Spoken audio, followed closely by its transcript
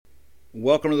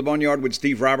Welcome to the Boneyard with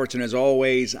Steve Robertson. As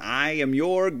always, I am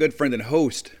your good friend and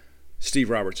host, Steve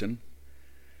Robertson.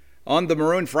 On the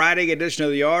Maroon Friday edition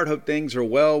of the Yard, hope things are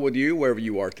well with you wherever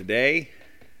you are today.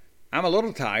 I'm a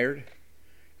little tired,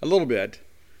 a little bit.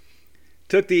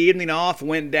 Took the evening off,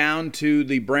 went down to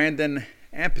the Brandon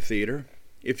Amphitheater.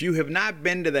 If you have not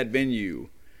been to that venue,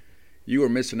 you are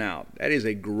missing out. That is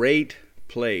a great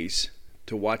place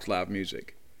to watch live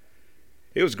music.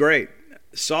 It was great.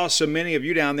 Saw so many of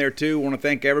you down there too. Want to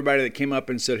thank everybody that came up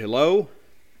and said hello.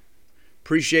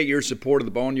 Appreciate your support of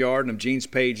the Boneyard and of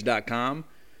genespage.com.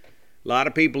 A lot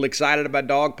of people excited about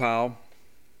Dogpile.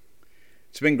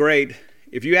 It's been great.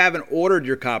 If you haven't ordered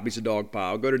your copies of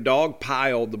Dogpile, go to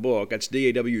Dogpile the book. That's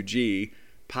D-A-W-G,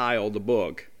 Pile the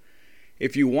book.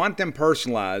 If you want them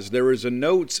personalized, there is a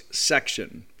notes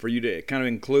section for you to kind of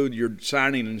include your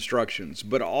signing instructions.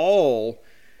 But all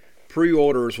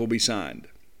pre-orders will be signed.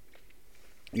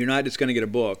 You're not just going to get a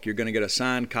book. You're going to get a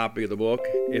signed copy of the book,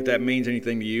 if that means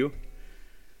anything to you.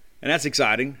 And that's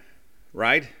exciting,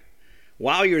 right?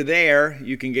 While you're there,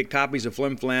 you can get copies of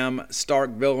Flim Flam, Stark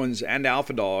Villains, and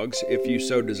Alpha Dogs, if you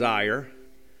so desire.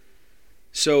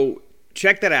 So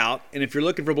check that out. And if you're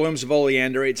looking for Blooms of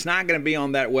Oleander, it's not going to be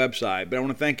on that website. But I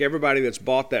want to thank everybody that's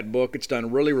bought that book. It's done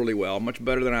really, really well, much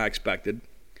better than I expected.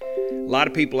 A lot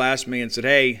of people asked me and said,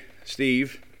 "Hey,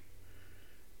 Steve,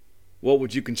 what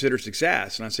would you consider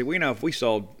success?" And I said, well, if we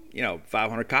sold,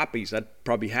 500 copies, I'd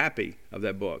probably be happy of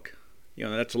that book.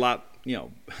 That's a lot,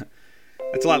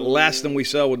 that's a lot less than we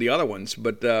sell with the other ones,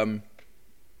 but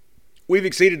we've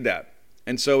exceeded that.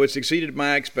 And so it's exceeded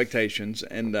my expectations,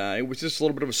 and it was just a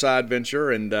little bit of a side venture,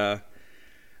 and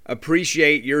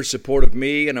appreciate your support of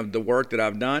me and of the work that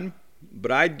I've done.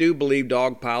 But I do believe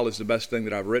Dogpile is the best thing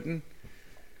that I've written.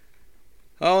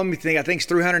 Oh, let me think. I think it's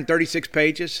 336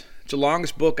 pages. It's the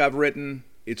longest book I've written.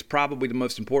 It's probably the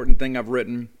most important thing I've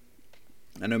written.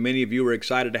 I know many of you are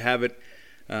excited to have it.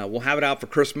 We'll have it out for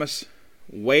Christmas.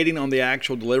 Waiting on the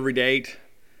actual delivery date.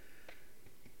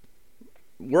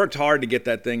 Worked hard to get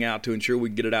that thing out to ensure we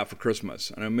can get it out for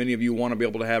Christmas. I know many of you want to be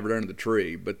able to have it under the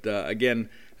tree. But again,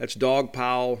 that's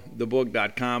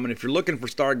dogpilethebook.com. And if you're looking for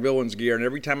Stark Villains gear, and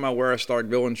every time I wear a Stark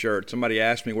Villain shirt, somebody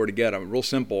asks me where to get them. Real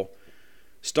simple.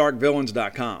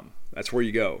 StarkVillains.com. That's where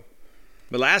you go.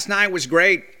 But last night was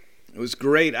great. It was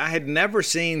great. I had never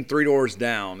seen Three Doors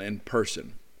Down in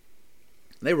person.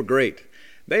 They were great.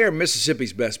 They are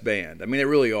Mississippi's best band. I mean, they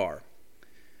really are.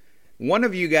 One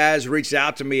of you guys reached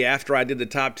out to me after I did the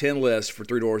top 10 list for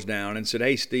Three Doors Down and said,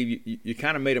 "Hey, Steve, you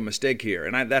kind of made a mistake here."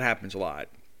 And that happens a lot.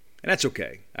 And that's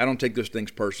okay. I don't take those things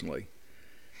personally.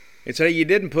 It said, "Hey, you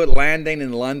didn't put Landing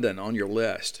in London on your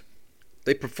list."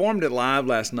 They performed it live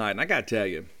last night, and I got to tell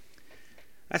you,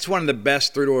 that's one of the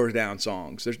best Three Doors Down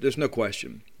songs. There's no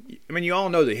question. I mean, you all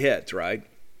know the hits, right?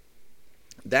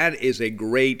 That is a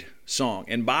great song.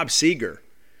 And Bob Seger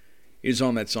is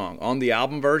on that song. On the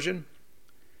album version,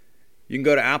 you can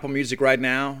go to Apple Music right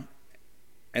now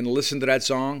and listen to that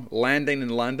song, Landing in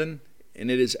London,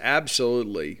 and it is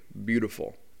absolutely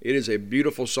beautiful. It is a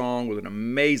beautiful song with an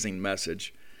amazing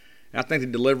message. I think the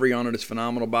delivery on it is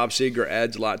phenomenal. Bob Seger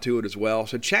adds a lot to it as well.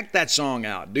 So check that song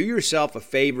out. Do yourself a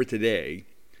favor today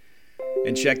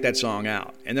and check that song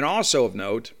out. And then also of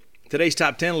note, today's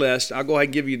top 10 list, I'll go ahead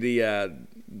and give you the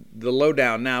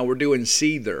lowdown now. We're doing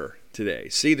Seether today.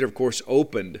 Seether, of course,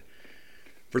 opened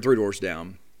for Three Doors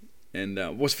Down.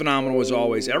 And what's phenomenal as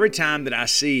always, every time that I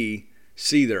see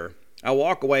Seether, I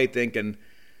walk away thinking,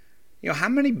 how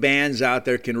many bands out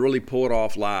there can really pull it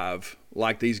off live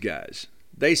like these guys?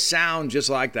 They sound just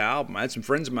like the album. I had some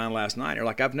friends of mine last night. They're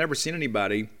like, I've never seen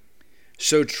anybody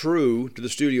so true to the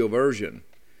studio version.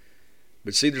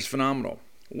 But Seether's phenomenal.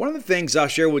 One of the things I'll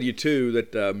share with you, too,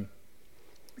 that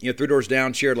Three Doors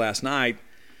Down shared last night,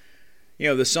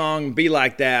 the song Be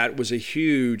Like That was a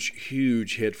huge,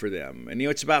 huge hit for them. And,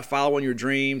 it's about following your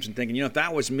dreams and thinking, if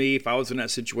that was me, if I was in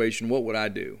that situation, what would I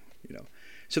do?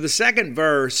 So the second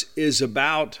verse is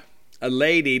about a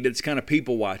lady that's kind of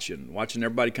people watching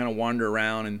everybody kind of wander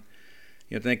around and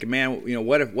thinking, man,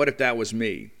 what if that was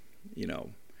me,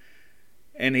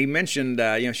 And he mentioned,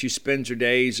 she spends her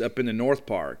days up in the North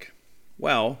Park.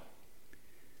 Well,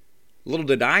 little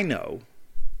did I know,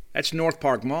 that's North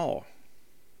Park Mall.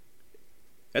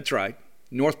 That's right,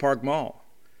 North Park Mall.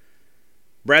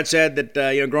 Brad said that,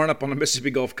 growing up on the Mississippi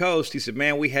Gulf Coast, he said,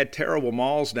 man, we had terrible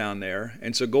malls down there,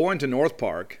 and so going to North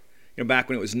Park, back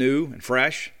when it was new and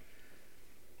fresh,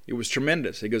 it was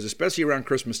tremendous. He goes, especially around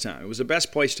Christmas time. It was the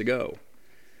best place to go.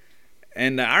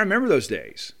 And I remember those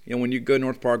days, when you go to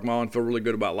North Park Mall and feel really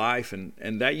good about life.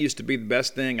 And that used to be the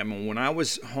best thing. I mean, when I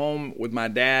was home with my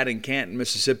dad in Canton,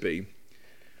 Mississippi,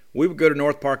 we would go to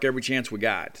North Park every chance we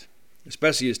got.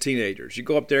 especially as teenagers. You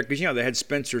go up there because, they had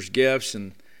Spencer's Gifts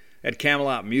and had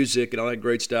Camelot Music and all that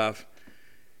great stuff.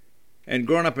 And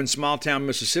growing up in small town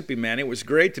Mississippi, man, it was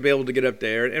great to be able to get up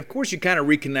there. And, of course, you kind of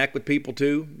reconnect with people,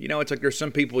 too. It's like there's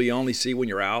some people you only see when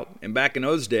you're out. And back in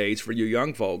those days, for you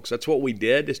young folks, that's what we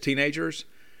did as teenagers,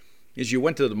 is you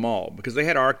went to the mall because they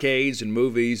had arcades and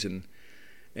movies.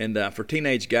 And for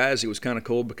teenage guys, it was kind of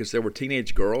cool because there were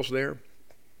teenage girls there.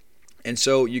 And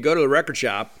so you go to the record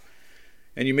shop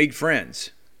and you meet friends.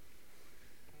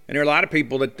 And there are a lot of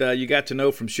people that you got to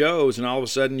know from shows, and all of a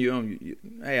sudden,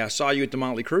 hey, I saw you at the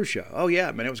Motley Crue show. Oh,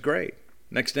 yeah, man, it was great.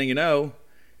 Next thing you know,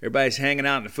 everybody's hanging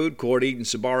out in the food court eating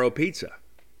Sbarro pizza.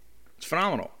 It's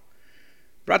phenomenal.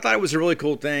 But I thought it was a really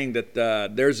cool thing that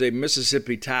there's a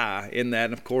Mississippi tie in that.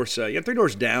 And, of course, Three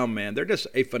Doors Down, man, they're just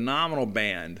a phenomenal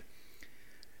band.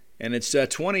 And it's a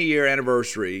 20-year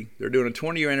anniversary. They're doing a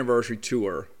 20-year anniversary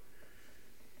tour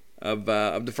of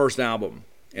the first album.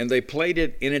 And they played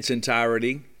it in its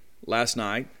entirety last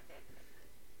night.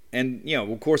 And,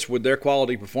 of course, with their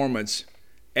quality performance,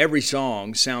 every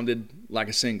song sounded like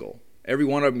a single. Every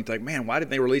one of them, you think, man, why didn't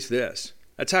they release this?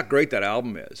 That's how great that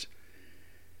album is.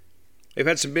 They've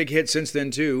had some big hits since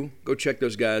then, too. Go check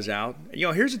those guys out.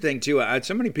 Here's the thing, too. I had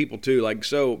so many people, too.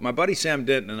 So my buddy Sam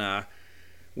Denton and I,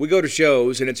 we go to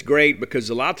shows, and it's great because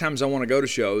a lot of times I want to go to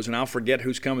shows, and I'll forget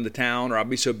who's coming to town, or I'll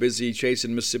be so busy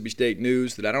chasing Mississippi State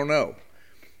news that I don't know.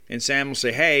 And Sam will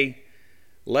say, hey,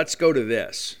 let's go to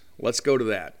this. Let's go to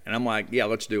that. And I'm like, yeah,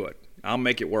 let's do it. I'll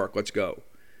make it work. Let's go.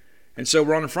 And so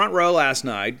we're on the front row last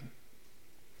night,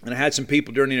 and I had some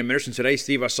people during the intermission said, hey,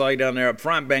 Steve, I saw you down there up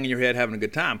front banging your head having a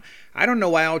good time. I don't know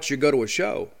why else you go to a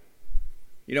show.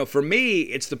 For me,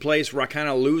 it's the place where I kind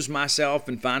of lose myself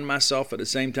and find myself at the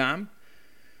same time.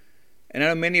 And I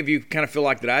know many of you kind of feel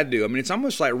like that I do. I mean, it's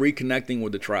almost like reconnecting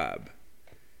with the tribe.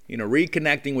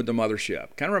 Reconnecting with the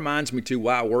mothership. Kind of reminds me, too,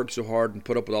 why I work so hard and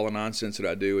put up with all the nonsense that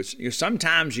I do. It's,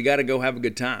 sometimes you got to go have a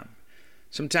good time.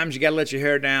 Sometimes you got to let your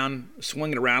hair down,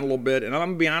 swing it around a little bit. And I'm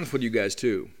going to be honest with you guys,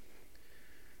 too.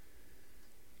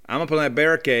 I'm up on that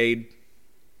barricade,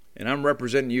 and I'm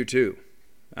representing you, too.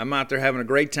 I'm out there having a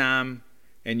great time.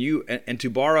 And to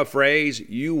borrow a phrase,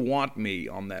 you want me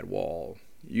on that wall.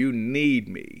 You need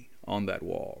me on that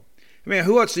wall. I mean,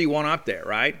 who else do you want up there,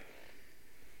 right?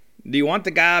 Do you want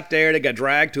the guy up there that got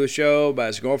dragged to a show by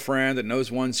his girlfriend that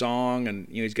knows one song, and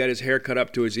he's got his hair cut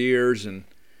up to his ears, and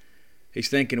he's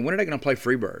thinking, when are they going to play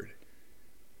Freebird?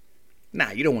 Nah,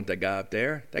 you don't want that guy up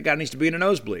there. That guy needs to be in the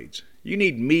nosebleeds. You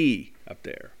need me up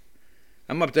there.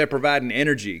 I'm up there providing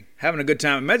energy, having a good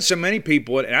time. I met so many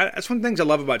people, and that's one of the things I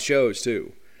love about shows,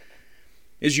 too,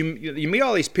 is you meet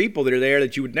all these people that are there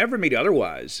that you would never meet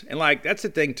otherwise. And, that's the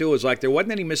thing, too, is, there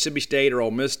wasn't any Mississippi State or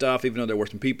Ole Miss stuff, even though there were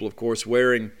some people, of course,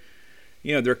 wearing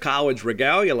their college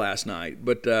regalia last night.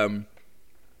 But,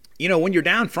 when you're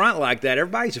down front like that,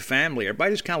 everybody's a family.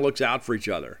 Everybody just kind of looks out for each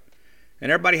other.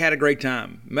 And everybody had a great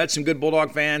time. Met some good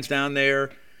Bulldog fans down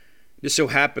there. Just so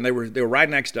happened they were right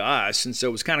next to us, and so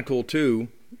it was kind of cool, too.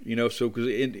 So because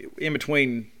in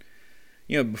between,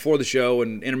 before the show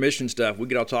and intermission stuff, we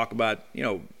could all talk about,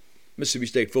 Mississippi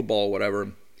State football or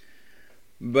whatever.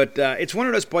 But it's one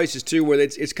of those places, too, where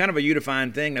it's kind of a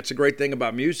unifying thing. That's a great thing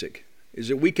about music, is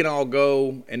that we can all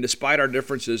go and, despite our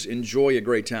differences, enjoy a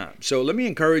great time. So let me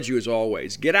encourage you, as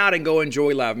always, get out and go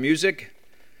enjoy live music.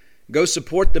 Go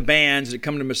support the bands that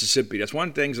come to Mississippi. That's one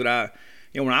of the things that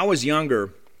when I was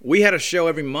younger, we had a show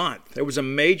every month. There was a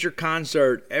major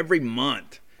concert every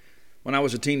month when I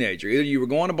was a teenager. Either you were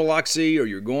going to Biloxi or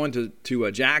you were going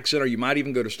to Jackson, or you might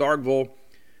even go to Starkville.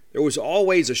 There was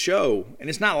always a show, and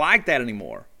it's not like that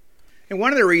anymore. And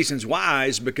one of the reasons why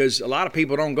is because a lot of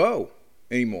people don't go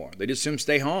anymore. They just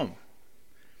stay home.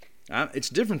 It's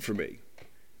different for me.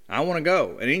 I want to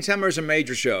go. And anytime there's a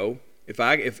major show, if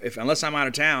unless I'm out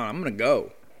of town, I'm going to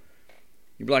go.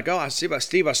 You'd be like, oh,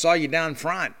 Steve, I saw you down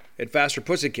front at Faster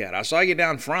Pussycat. I saw you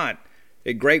down front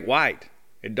at Great White,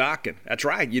 at Dokken. That's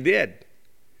right, you did.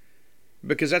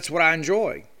 Because that's what I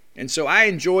enjoy. And so I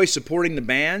enjoy supporting the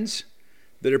bands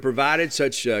that have provided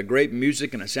such great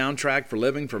music and a soundtrack for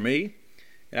living for me.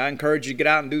 And I encourage you to get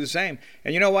out and do the same.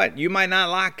 And you know what? You might not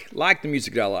like the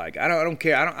music that I like. I don't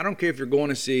care. I don't care if you're going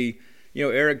to see,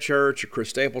 Eric Church or Chris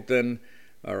Stapleton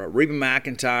or Reba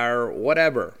McEntire,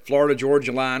 whatever, Florida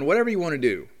Georgia Line, whatever you want to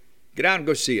do. Get out and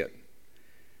go see it.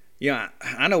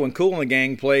 I know when Kool and the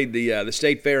Gang played the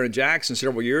State Fair in Jackson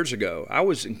several years ago,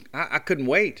 I couldn't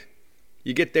wait.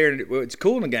 You get there, and it's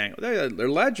Kool and the Gang. They're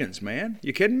legends, man.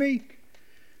 You kidding me?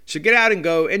 So get out and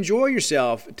go. Enjoy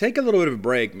yourself. Take a little bit of a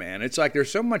break, man. It's like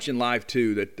there's so much in life,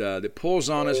 too, that pulls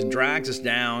on us and drags us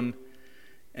down.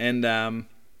 And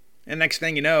next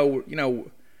thing you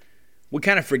know, we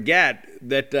kind of forget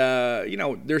that,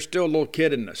 there's still a little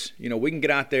kid in us. We can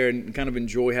get out there and kind of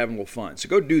enjoy having a little fun. So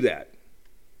go do that.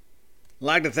 I'd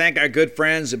like to thank our good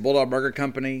friends at Bulldog Burger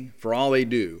Company for all they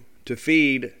do to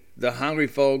feed the hungry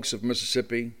folks of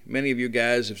Mississippi. Many of you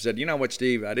guys have said, you know what,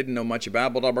 Steve, I didn't know much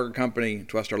about Bulldog Burger Company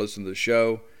until I started listening to the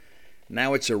show.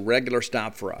 Now it's a regular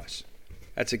stop for us.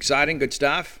 That's exciting, good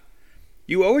stuff.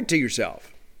 You owe it to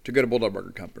yourself to go to Bulldog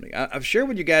Burger Company. I've shared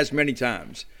with you guys many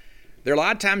times. There are a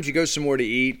lot of times you go somewhere to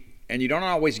eat and you don't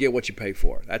always get what you pay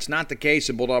for. That's not the case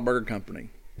at Bulldog Burger Company.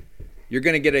 You're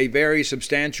going to get a very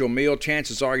substantial meal.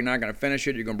 Chances are you're not going to finish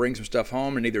it. You're going to bring some stuff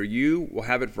home, and either you will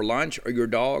have it for lunch or your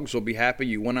dogs will be happy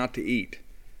you went out to eat.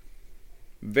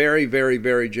 Very, very,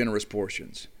 very generous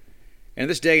portions. And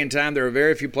this day and time, there are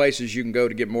very few places you can go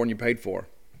to get more than you paid for.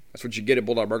 That's what you get at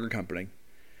Bulldog Burger Company.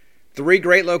 3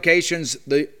 great locations,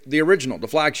 the original, the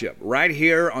flagship, right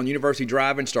here on University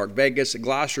Drive in Stark Vegas,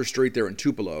 Gloucester Street there in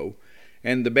Tupelo,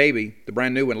 and the baby, the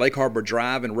brand new one, Lake Harbor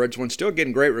Drive in Ridgeland, still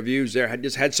getting great reviews there. I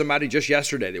just had somebody just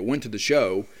yesterday that went to the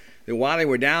show that while they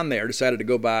were down there decided to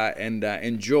go by and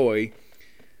enjoy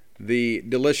the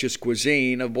delicious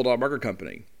cuisine of Bulldog Burger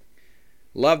Company.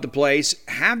 Love the place.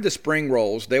 Have the spring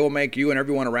rolls. They will make you and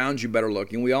everyone around you better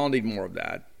looking. We all need more of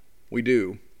that. We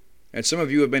do. And some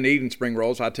of you have been eating spring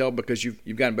rolls, I tell, because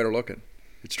you've gotten better looking.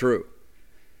 It's true.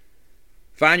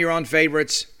 Find your own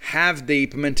favorites. Have the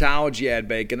Pimentology ad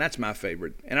bacon. That's my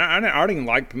favorite. And I don't even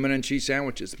like pimento and cheese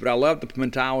sandwiches, but I love the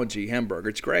Pimentology hamburger.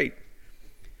 It's great.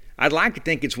 I'd like to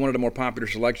think it's one of the more popular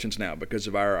selections now because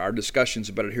of our discussions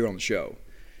about it here on the show.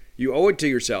 You owe it to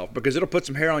yourself because it'll put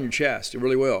some hair on your chest. It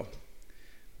really will.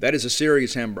 That is a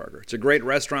serious hamburger. It's a great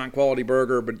restaurant quality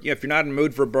burger, but if you're not in the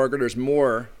mood for a burger, there's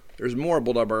more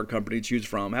Bulldog Burger Company to choose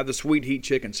from. Have the sweet heat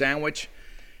chicken sandwich.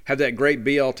 Have that great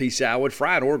BLT salad,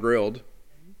 fried or grilled,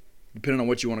 depending on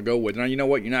what you want to go with. Now, you know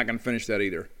what? You're not going to finish that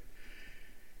either.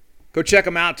 Go check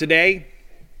them out today.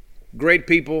 Great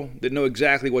people that know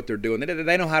exactly what they're doing.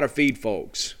 They know how to feed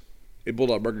folks at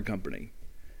Bulldog Burger Company.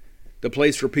 The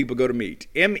place where people go to meet.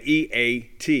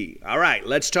 MEAT. All right,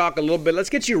 let's talk a little bit.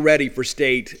 Let's get you ready for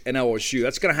State and LSU.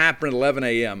 That's going to happen at 11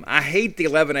 a.m. I hate the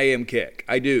 11 a.m. kick.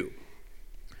 I do.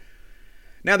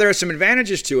 Now, there are some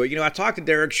advantages to it. I talked to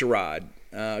Derek Sherrod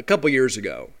a couple years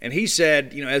ago, and he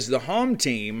said, as the home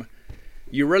team,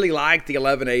 you really like the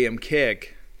 11 a.m.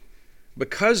 kick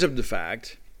because of the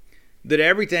fact that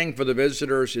everything for the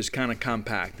visitors is kind of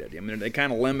compacted. I mean, they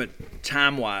kind of limit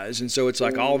time-wise, and so it's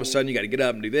like all of a sudden you got to get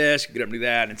up and do this, get up and do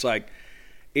that, and it's like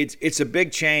it's a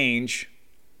big change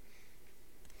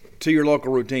to your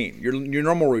local routine, your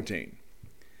normal routine.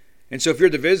 And so if you're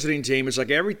the visiting team, it's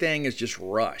like everything is just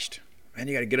rushed. And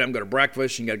you got to get up and go to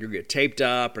breakfast, and you got to go get taped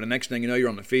up, and the next thing you know, you're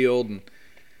on the field. And,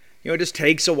 it just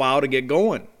takes a while to get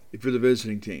going if you're the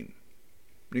visiting team.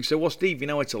 And you say, well, Steve,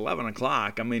 it's 11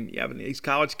 o'clock. I mean, yeah, these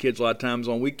college kids a lot of times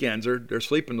on weekends, they're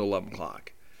sleeping till 11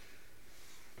 o'clock.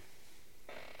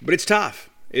 But it's tough.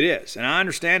 It is, and I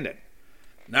understand it.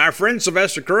 Now, our friend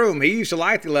Sylvester Croom, he used to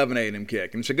like the 11 a.m.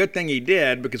 kick, and it's a good thing he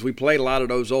did because we played a lot of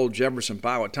those old Jefferson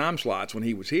Pilot time slots when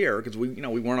he was here because we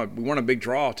weren't a big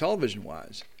draw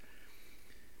television-wise.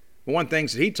 But one of the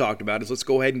things that he talked about is let's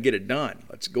go ahead and get it done.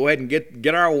 Let's go ahead and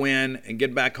get our win and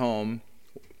get back home,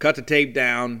 cut the tape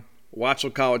down, watch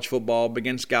some college football,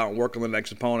 begin scouting, work on the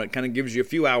next opponent. Kind of gives you a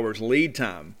few hours lead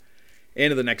time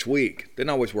into the next week.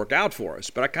 Didn't always work out for us,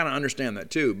 but I kind of understand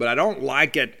that too. But I don't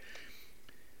like it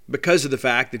because of the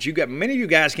fact that many of you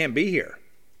guys can't be here.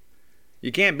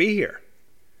 You can't be here.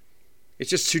 It's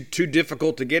just too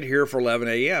difficult to get here for 11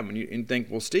 a.m. And you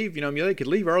think, well, Steve, they could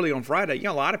leave early on Friday.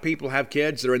 A lot of people have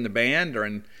kids that are in the band or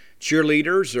in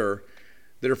cheerleaders or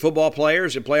that are football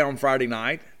players that play on Friday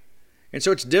night. And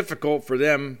so it's difficult for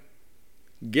them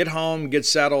get home, get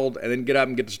settled, and then get up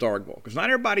and get to Starkville. Because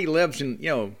not everybody lives in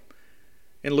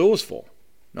Louisville.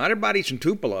 Not everybody's from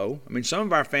Tupelo. I mean, some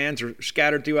of our fans are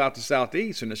scattered throughout the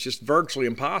Southeast, and it's just virtually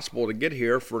impossible to get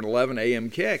here for an 11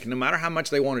 a.m. kick, no matter how much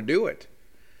they want to do it.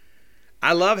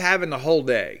 I love having the whole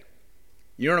day.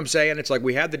 You know what I'm saying? It's like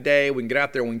we have the day, we can get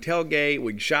out there, we can tailgate,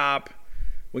 we can shop,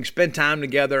 we can spend time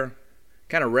together,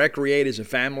 kind of recreate as a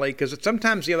family. Because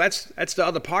sometimes, that's the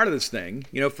other part of this thing.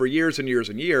 For years and years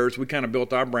and years, we kind of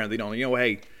built our brand on,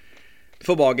 hey, the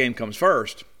football game comes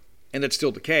first. And that's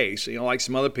still the case. Like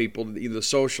some other people, the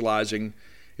socializing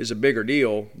is a bigger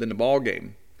deal than the ball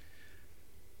game.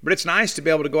 But it's nice to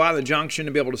be able to go out of the junction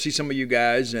and be able to see some of you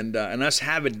guys and us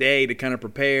have a day to kind of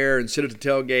prepare and sit at the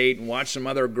tailgate and watch some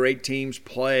other great teams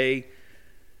play.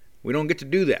 We don't get to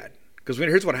do that because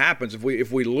here's what happens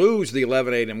if we lose the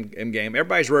 11 a.m. game.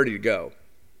 Everybody's ready to go.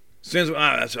 As soon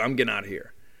as I'm getting out of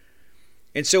here,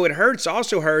 and so it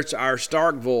also hurts our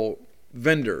Starkville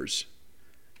vendors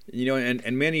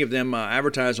and many of them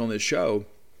advertise on this show.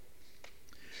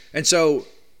 And so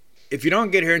if you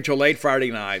don't get here until late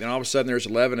Friday night, and all of a sudden there's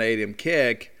 11 a.m.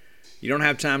 kick, you don't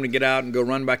have time to get out and go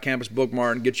run by Campus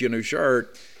Bookmart and get you a new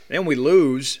shirt, then we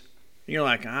lose, and you're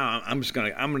like, I'm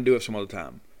gonna do it some other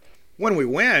time. When we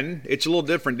win, it's a little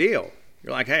different deal.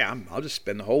 You're like, hey, I'll just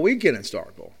spend the whole weekend in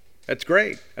Starkville. That's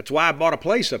great. That's why I bought a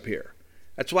place up here.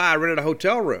 That's why I rented a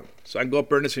hotel room, so I can go up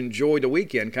there and just enjoy the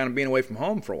weekend, kind of being away from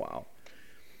home for a while.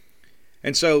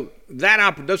 And so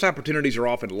those opportunities are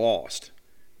often lost,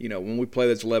 when we play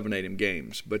those 11 a.m.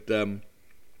 games. But,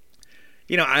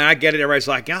 I get it. Everybody's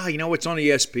like, it's on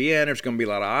ESPN. There's going to be a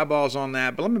lot of eyeballs on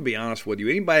that. But let me be honest with you.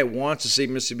 Anybody that wants to see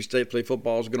Mississippi State play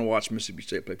football is going to watch Mississippi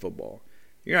State play football.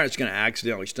 You're not just going to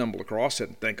accidentally stumble across it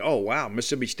and think, oh, wow,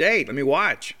 Mississippi State, let me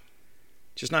watch.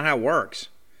 It's just not how it works.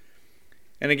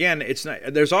 And again, it's not.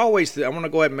 There's always. I want to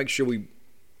go ahead and make sure we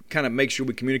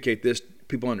communicate this.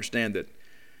 People understand that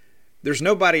there's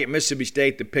nobody at Mississippi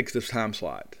State that picks this time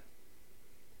slot,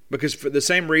 because for the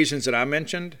same reasons that I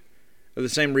mentioned are the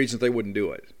same reasons they wouldn't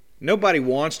do it. Nobody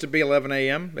wants to be 11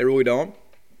 a.m. They really don't,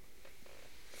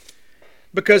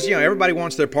 because everybody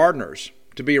wants their partners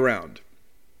to be around.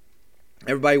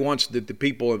 Everybody wants the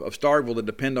people of Starkville that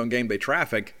depend on game day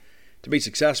traffic to be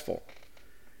successful.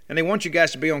 And they want you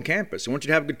guys to be on campus. They want you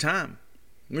to have a good time.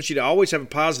 They want you to always have a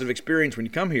positive experience when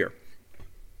you come here.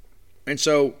 And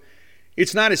so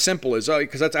it's not as simple as,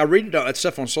 because I read that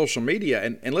stuff on social media.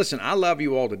 And listen, I love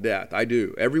you all to death. I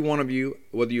do. Every one of you,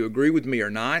 whether you agree with me or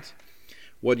not,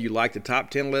 whether you like the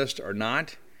top 10 list or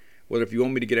not, whether if you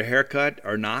want me to get a haircut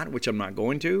or not, which I'm not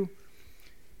going to,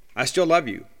 I still love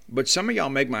you. But some of y'all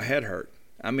make my head hurt.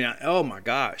 I mean, oh my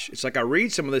gosh. It's like I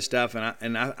read some of this stuff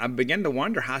and I begin to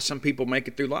wonder how some people make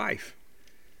it through life.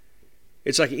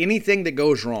 It's like anything that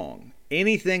goes wrong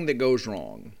is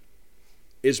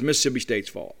Mississippi State's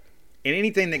fault. And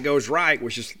anything that goes right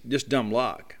was just dumb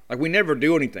luck. Like we never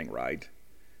do anything right.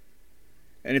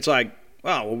 And it's like,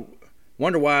 well,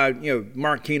 wonder why,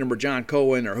 Mark Keenum or John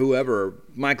Cohen or whoever, or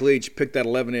Mike Leach picked that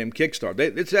 11 a.m. kickstart.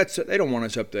 They don't want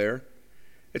us up there.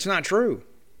 It's not true.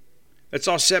 It's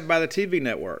all set by the TV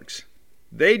networks.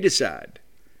 They decide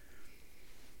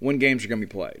when games are going to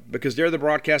be played because they're the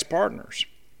broadcast partners.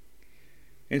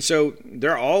 And so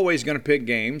they're always going to pick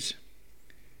games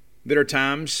that are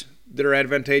times that are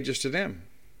advantageous to them.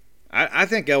 I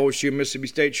think LSU and Mississippi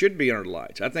State should be under the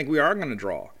lights. I think we are going to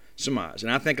draw some eyes.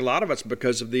 And I think a lot of it's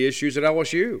because of the issues at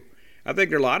LSU. I think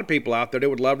there are a lot of people out there that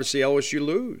would love to see LSU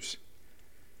lose.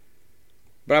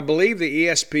 But I believe the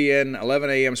ESPN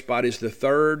 11 a.m. spot is the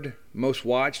third most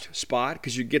watched spot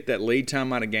because you get that lead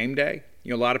time out of game day.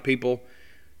 A lot of people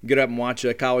get up and watch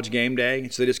a college game day,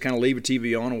 so they just kind of leave a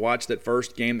TV on and watch that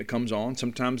first game that comes on.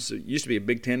 Sometimes it used to be a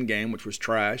Big Ten game, which was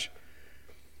trash.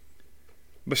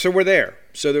 But so we're there.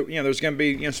 So there's going to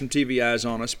be some TV eyes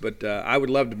on us, but I would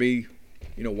love to be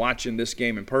watching this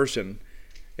game in person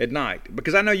at night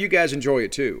because I know you guys enjoy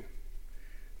it too.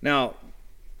 Now,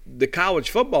 the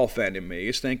college football fan in me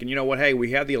is thinking, hey,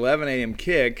 we have the 11 a.m.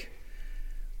 kick.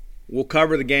 We'll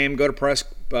cover the game, go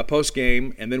to post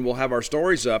game, and then we'll have our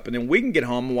stories up, and then we can get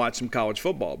home and watch some college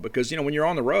football because, when you're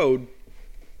on the road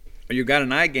or you've got a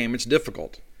night game, it's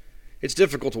difficult. It's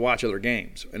difficult to watch other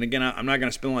games. And again, I'm not going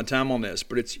to spend a lot of time on this,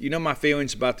 but it's my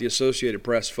feelings about the Associated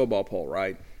Press football poll,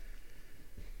 right?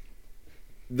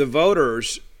 The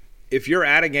voters, if you're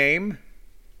at a game,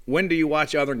 when do you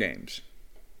watch other games?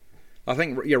 I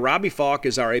think, Robbie Falk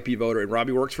is our AP voter, and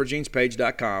Robbie works for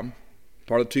genespage.com,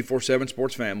 part of the 247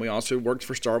 Sports family, also works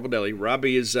for Starkville Daily.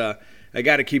 Robbie is a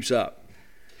guy that keeps up.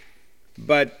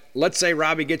 But let's say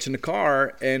Robbie gets in the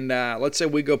car, and let's say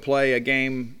we go play a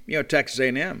game, Texas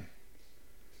A&M.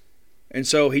 And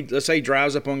so let's say he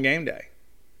drives up on game day.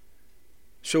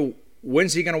 So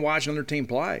when's he going to watch another team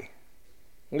play?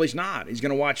 Well, he's not. He's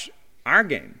going to watch our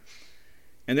game.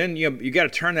 And then you got to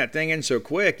turn that thing in so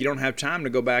quick, you don't have time to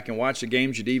go back and watch the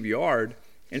games you DVR'd.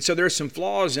 And so there's some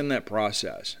flaws in that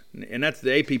process. And that's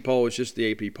the AP poll. It's just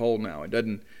the AP poll now.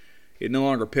 It no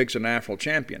longer picks a national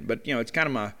champion. But, it's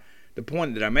kind of the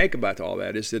point that I make about all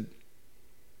that is that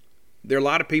there are a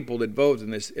lot of people that vote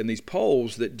in these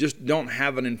polls that just don't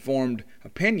have an informed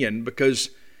opinion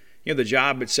because, the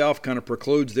job itself kind of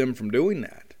precludes them from doing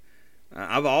that.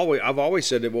 I've always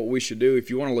said that what we should do, if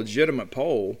you want a legitimate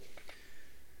poll,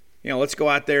 let's go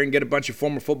out there and get a bunch of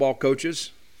former football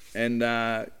coaches and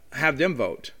have them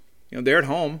vote. They're at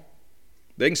home.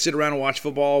 They can sit around and watch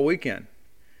football all weekend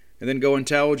and then go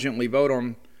intelligently vote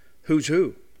on who's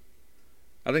who.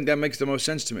 I think that makes the most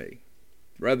sense to me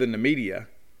rather than the media.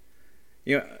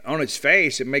 On its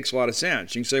face, it makes a lot of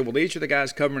sense. You can say, well, these are the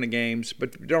guys covering the games,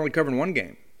 but they're only covering one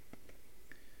game.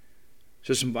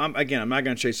 So I'm not going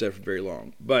to chase that for very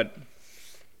long. But,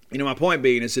 my point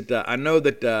being is that I know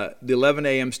that the 11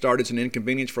 a.m. start is an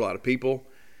inconvenience for a lot of people.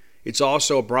 It's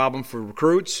also a problem for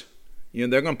recruits. They're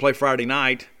going to play Friday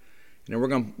night, and then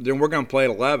we're going to play at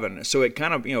 11. So it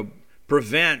kind of,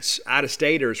 prevents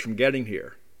out-of-staters from getting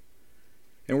here.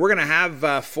 And we're going to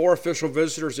have 4 official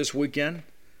visitors this weekend.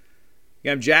 You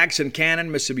have Jackson Cannon,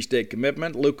 Mississippi State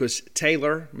commitment. Lucas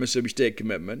Taylor, Mississippi State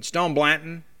commitment. Stone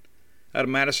Blanton out of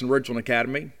Madison Ridgeland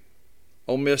Academy.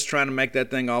 Ole Miss trying to make that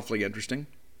thing awfully interesting.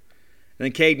 And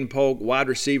then Caden Pope, wide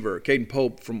receiver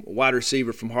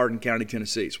from Hardin County,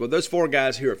 Tennessee. So with those 4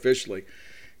 guys here officially,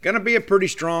 going to be a pretty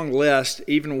strong list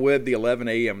even with the 11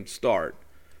 a.m. start.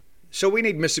 So we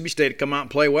need Mississippi State to come out and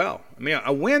play well.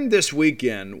 A win this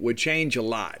weekend would change a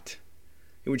lot.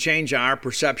 It would change our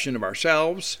perception of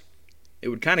ourselves. It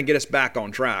would kind of get us back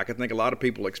on track. I think a lot of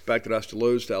people expected us to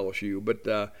lose to LSU. But,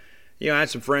 I had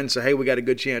some friends say, hey, we got a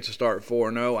good chance to start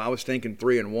 4-0. I was thinking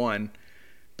 3-1.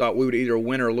 Thought we would either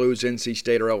win or lose NC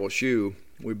State or LSU.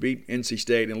 We beat NC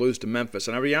State and lose to Memphis.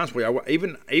 And I'll be honest with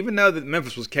you, even though that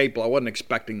Memphis was capable, I wasn't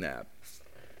expecting that.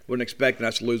 Wasn't expecting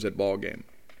us to lose that ball game.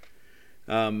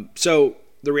 So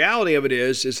the reality of it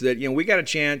is that, we got a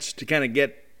chance to kind of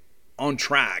get on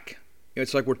track.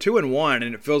 It's like we're 2-1,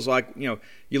 and it feels like,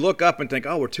 you look up and think,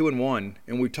 oh, we're 2-1,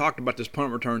 and we've talked about this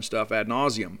punt return stuff ad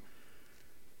nauseum.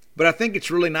 But I think it's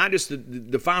really not just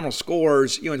the final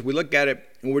scores. As we look at it,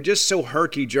 we're just so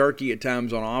herky-jerky at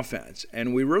times on offense,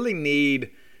 and we really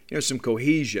need, some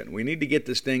cohesion. We need to get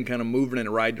this thing kind of moving in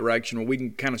the right direction where we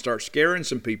can kind of start scaring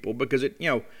some people because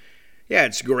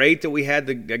it's great that we had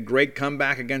the great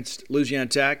comeback against Louisiana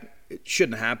Tech. It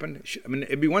shouldn't have happened.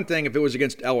 It'd be one thing if it was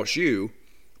against LSU.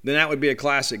 Then that would be a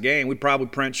classic game. We'd probably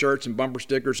print shirts and bumper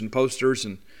stickers and posters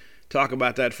and talk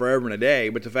about that forever and a day.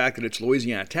 But the fact that it's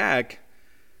Louisiana Tech,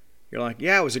 you're like,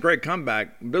 yeah, it was a great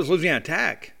comeback. But it was Louisiana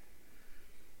Tech.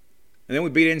 And then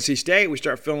we beat NC State. We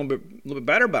start feeling a little bit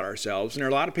better about ourselves. And there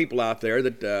are a lot of people out there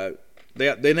that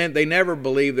they never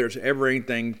believe there's ever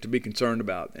anything to be concerned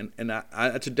about. And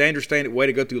that's a dangerous way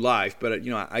to go through life. But,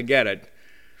 I get it.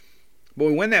 But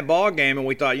we win that ball game, and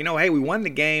we thought, hey, we won the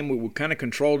game. We kind of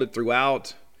controlled it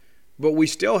throughout. But we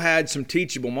still had some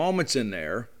teachable moments in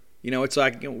there. It's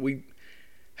like we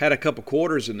had a couple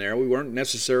quarters in there. We weren't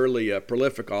necessarily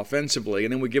prolific offensively,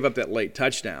 and then we give up that late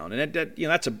touchdown. And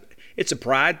it's a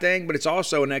pride thing, but it's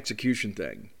also an execution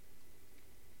thing.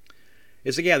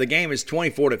 It's like, the game is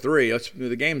 24-3.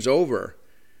 The game's over,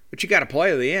 but you got to play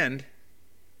to the end.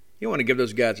 You want to give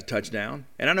those guys a touchdown.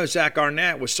 And I know Zach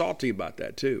Arnett was salty about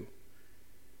that too.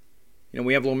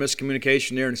 We have a little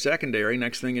miscommunication there in the secondary.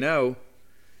 Next thing you know,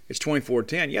 it's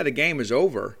 24-10. Yeah, the game is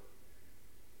over,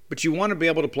 but you want to be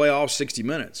able to play all 60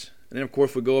 minutes. And then, of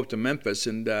course, we go up to Memphis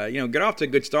and, get off to a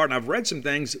good start. And I've read some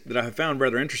things that I have found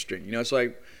rather interesting. It's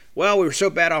like, well, we were so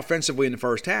bad offensively in the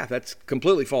first half. That's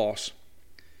completely false.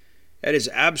 That's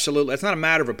not a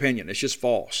matter of opinion. It's just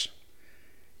false.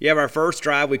 You have our first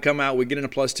drive. We come out, we get into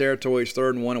plus territory. It's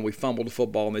 3rd and 1, and we fumble the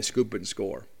football, and they scoop it and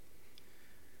score.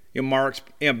 Mark's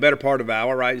better part of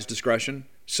Auer, right, is discretion.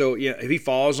 So, if he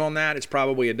falls on that, it's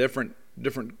probably a different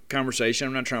conversation.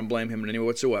 I'm not trying to blame him in any way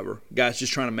whatsoever. Guy's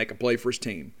just trying to make a play for his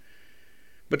team.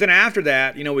 But then after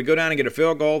that, we go down and get a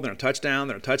field goal, then a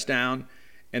touchdown,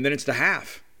 and then it's the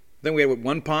half. Then we had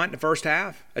one punt in the first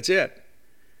half. That's it.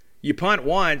 You punt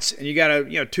once, and you got a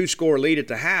 2-score lead at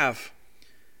the half.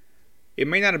 It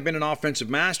may not have been an offensive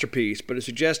masterpiece, but it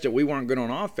suggests that we weren't good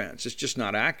on offense. It's just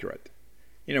not accurate.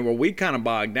 Where we kind of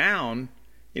bogged down,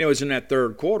 is in that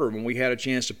 3rd quarter when we had a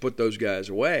chance to put those guys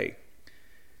away.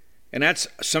 And that's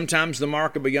sometimes the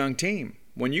mark of a young team.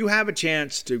 When you have a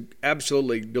chance to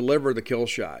absolutely deliver the kill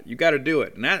shot, you got to do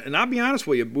it. And I'll be honest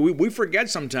with you, we forget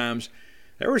sometimes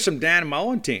there were some Dan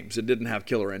Mullen teams that didn't have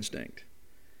killer instinct.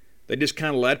 They just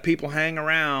kind of let people hang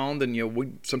around,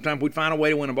 and sometimes we'd find a way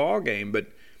to win a ball game. But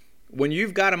when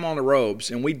you've got them on the ropes,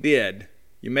 and we did,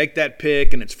 you make that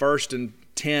pick, and it's 1st and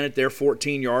 10 at their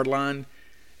 14-yard line,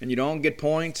 and you don't get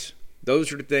points,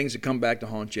 those are the things that come back to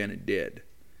haunt you, and it did.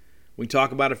 We can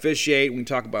talk about officiate, we can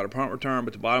talk about a punt return,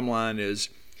 but the bottom line is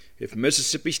if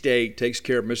Mississippi State takes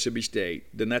care of Mississippi State,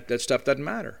 then that stuff doesn't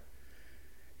matter.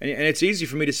 And it's easy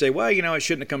for me to say, well, it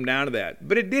shouldn't have come down to that.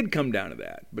 But it did come down to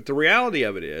that. But the reality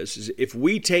of it is if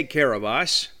we take care of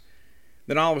us,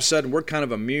 then all of a sudden we're kind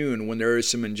of immune when there is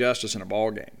some injustice in a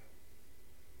ball game.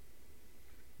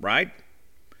 Right?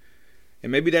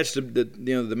 And maybe that's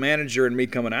the manager and me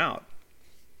coming out.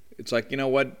 It's like,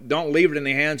 what? Don't leave it in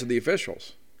the hands of the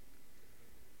officials.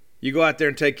 You go out there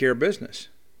and take care of business.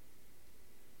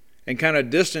 And kind of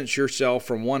distance yourself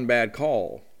from one bad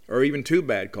call, or even 2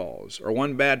 bad calls, or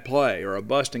one bad play, or a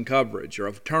bust in coverage, or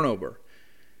a turnover.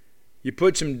 You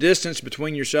put some distance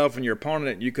between yourself and your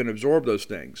opponent, you can absorb those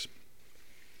things.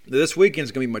 This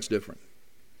weekend's going to be much different.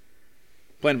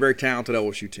 Playing a very talented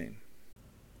LSU team.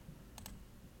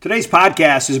 Today's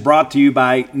podcast is brought to you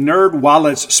by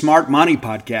NerdWallet's Smart Money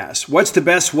Podcast. What's the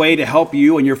best way to help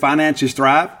you and your finances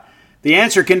thrive? The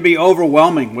answer can be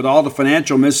overwhelming with all the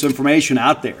financial misinformation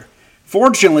out there.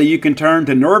 Fortunately, you can turn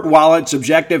to NerdWallet's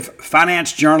objective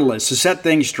finance journalists to set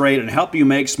things straight and help you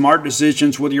make smart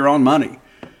decisions with your own money.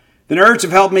 The nerds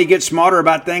have helped me get smarter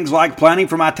about things like planning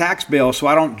for my tax bill so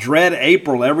I don't dread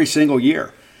April every single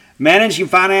year, managing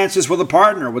finances with a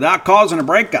partner without causing a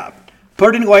breakup,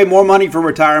 putting away more money for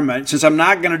retirement since I'm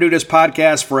not going to do this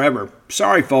podcast forever.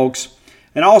 Sorry, folks.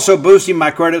 And also boosting my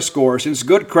credit score since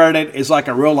good credit is like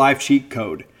a real-life cheat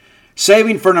code.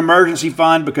 Saving for an emergency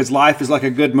fund because life is like a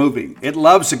good movie. It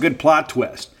loves a good plot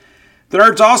twist. The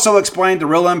nerds also explain the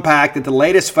real impact that the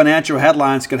latest financial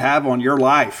headlines could have on your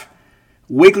life.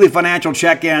 Weekly financial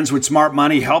check-ins with Smart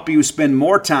Money help you spend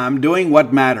more time doing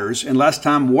what matters and less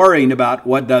time worrying about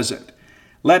what doesn't.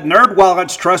 Let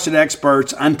NerdWallet's trusted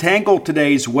experts untangle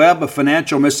today's web of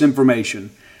financial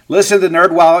misinformation. Listen to the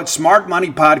NerdWallet's Smart Money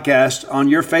Podcast on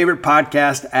your favorite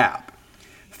podcast app.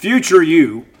 Future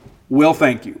you will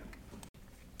thank you.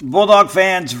 Bulldog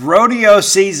fans, rodeo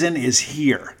season is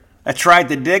here. That's right,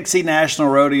 the Dixie National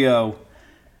Rodeo.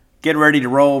 Get ready to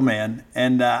roll, man.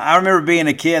 And I remember being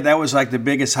a kid, that was like the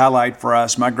biggest highlight for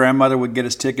us. My grandmother would get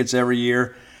us tickets every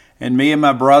year. And me and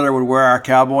my brother would wear our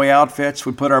cowboy outfits.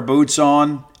 We'd put our boots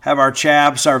on, have our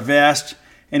chaps, our vest,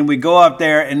 and we'd go up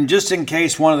there. And just in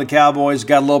case one of the cowboys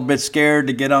got a little bit scared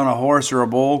to get on a horse or a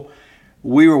bull,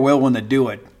 we were willing to do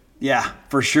it. Yeah,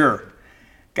 for sure.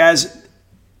 Guys,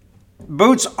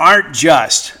 boots aren't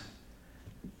just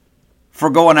for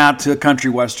going out to a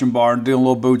country western bar and doing a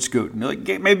little boot scooting.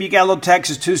 Maybe you got a little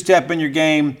Texas two-step in your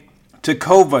game.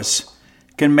 Tecovas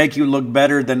can make you look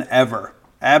better than ever.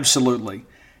 Absolutely.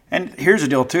 And here's the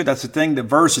deal, too. That's the thing, the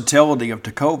versatility of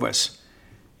Tecovas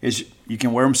is you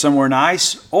can wear them somewhere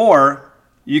nice or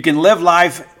you can live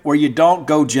life where you don't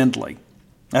go gently.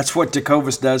 That's what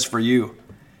Tecovas does for you.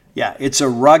 Yeah, it's a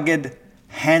rugged,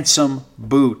 handsome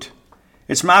boot.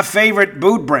 It's my favorite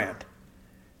boot brand,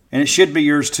 and it should be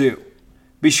yours, too.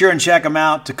 Be sure and check them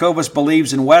out. Tecovas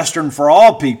believes in Western for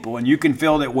all people, and you can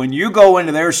feel that when you go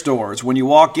into their stores. When you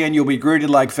walk in, you'll be greeted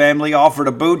like family, offered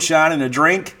a boot shine and a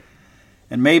drink,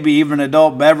 and maybe even an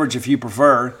adult beverage if you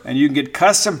prefer, and you can get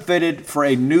custom fitted for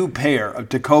a new pair of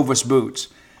Tecovas boots.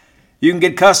 You can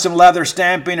get custom leather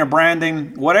stamping or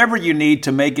branding, whatever you need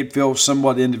to make it feel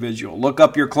somewhat individual. Look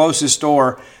up your closest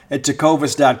store at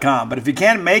tecovas.com. But if you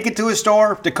can't make it to a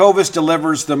store, Tecovas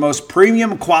delivers the most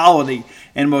premium quality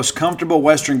and most comfortable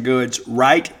Western goods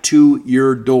right to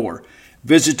your door.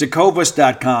 Visit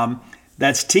tecovas.com.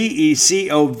 That's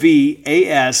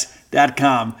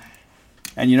TECOVAS.com.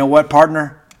 And you know what,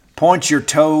 partner? Point your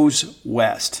toes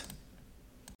west.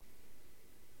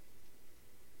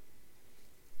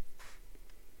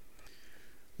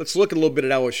 Let's look a little bit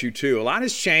at LSU, too. A lot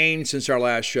has changed since our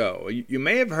last show. You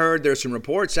may have heard there's some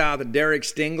reports out that Derek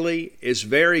Stingley is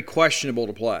very questionable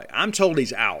to play. I'm told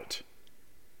he's out.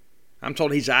 I'm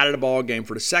told he's out of the ball game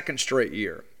for the second straight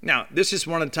year. Now, this is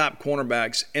one of the top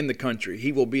cornerbacks in the country.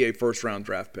 He will be a first-round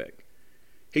draft pick.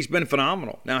 He's been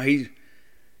phenomenal. Now, he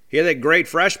had that great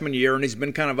freshman year, and he's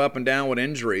been kind of up and down with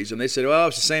injuries. And they said, well,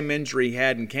 it's the same injury he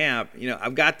had in camp.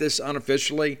 I've got this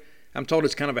unofficially. I'm told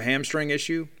it's kind of a hamstring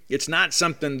issue. It's not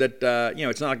something that,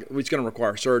 it's not like it's going to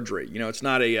require surgery. It's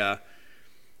not a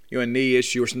knee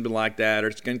issue or something like that, or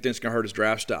it's going to hurt his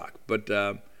draft stock. But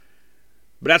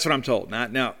that's what I'm told.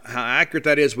 Now, how accurate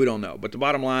that is, we don't know. But the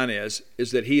bottom line is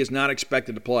that he is not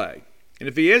expected to play. And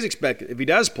if he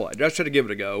does play, just try to give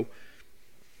it a go,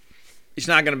 he's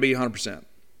not going to be 100%.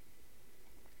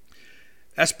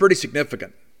 That's pretty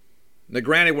significant. Now,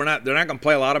 granted, they're not going to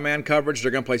play a lot of man coverage.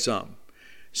 They're going to play some.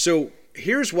 So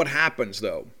here's what happens,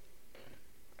 though.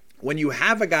 When you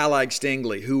have a guy like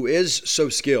Stingley who is so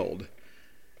skilled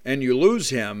and you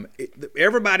lose him,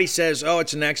 everybody says, oh,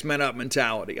 it's a next man up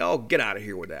mentality. Oh, get out of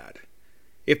here with that.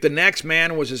 If the next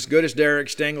man was as good as Derek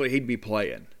Stingley, he'd be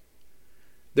playing.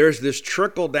 There's this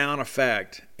trickle-down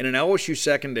effect in an LSU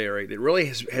secondary that really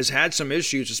has had some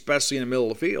issues, especially in the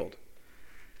middle of the field.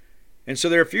 And so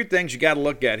there are a few things you got to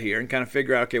look at here and kind of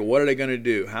figure out, okay, what are they going to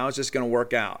do? How is this going to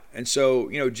work out? And so,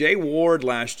 Jay Ward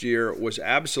last year was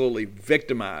absolutely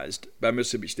victimized by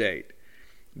Mississippi State.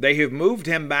 They have moved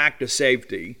him back to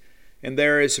safety, and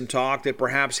there is some talk that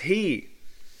perhaps he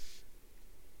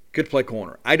could play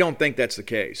corner. I don't think that's the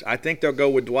case. I think they'll go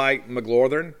with Dwight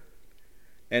McGlothern,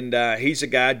 and he's a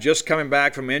guy just coming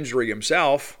back from injury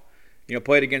himself,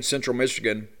 played against Central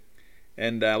Michigan.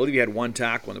 and I believe he had one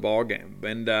tackle in the ball game.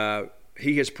 And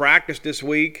he has practiced this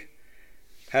week,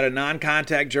 had a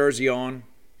non-contact jersey on.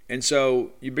 And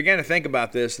so you begin to think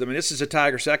about this. I mean, this is a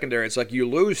Tiger secondary. It's like you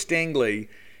lose Stingley,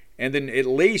 and then at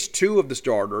least two of the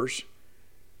starters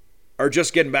are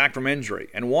just getting back from injury.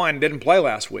 And one didn't play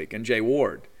last week, and Jay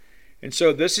Ward. And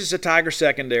so this is a Tiger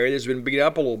secondary that's been beat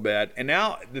up a little bit. And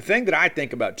now the thing that I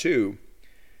think about, too,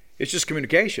 is just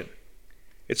communication.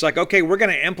 It's like, okay, we're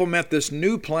going to implement this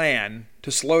new plan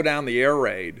to slow down the air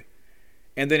raid.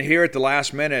 And then here at the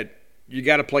last minute, you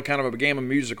got to play kind of a game of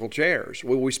musical chairs.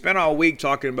 Well, we spent all week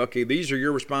talking about, okay, these are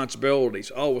your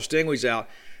responsibilities. Oh, well, Stingley's out.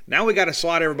 Now we got to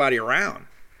slide everybody around.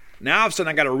 Now all of a sudden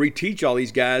I got to reteach all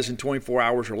these guys in 24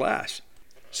 hours or less.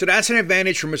 So that's an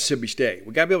advantage for Mississippi State.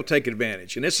 We got to be able to take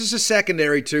advantage. And this is a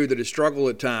secondary, too, that has struggled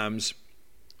at times,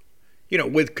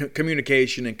 with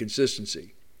communication and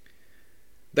consistency.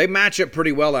 They match up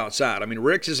pretty well outside. I mean,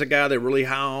 Ricks is a guy they really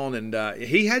high on, and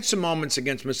he had some moments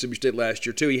against Mississippi State last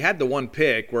year, too. He had the one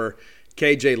pick where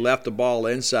KJ left the ball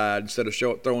inside instead of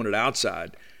throwing it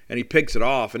outside, and he picks it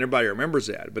off, and everybody remembers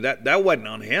that. But that wasn't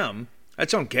on him.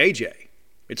 That's on KJ.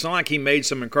 It's not like he made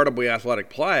some incredibly athletic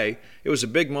play. It was a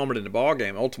big moment in the ball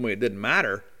game. Ultimately, it didn't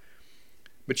matter.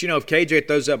 But, if KJ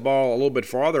throws that ball a little bit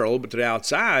farther, a little bit to the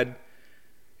outside,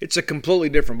 it's a completely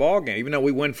different ball game. Even though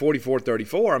we win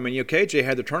 44-34, I mean, KJ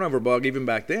had the turnover bug even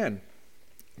back then.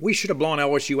 We should have blown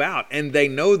LSU out, and they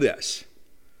know this.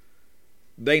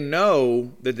 They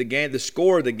know that the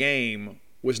score of the game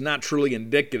was not truly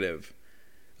indicative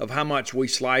of how much we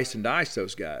sliced and diced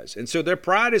those guys. And so their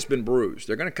pride has been bruised.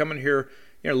 They're going to come in here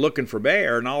looking for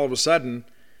bear, and all of a sudden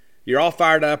you're all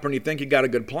fired up and you think you got a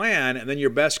good plan, and then your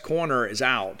best corner is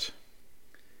out.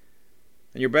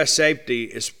 And your best safety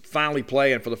is finally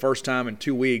playing for the first time in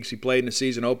 2 weeks. He played in the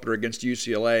season opener against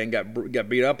UCLA and got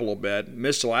beat up a little bit.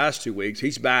 Missed the last 2 weeks.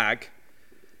 He's back.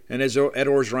 And as Ed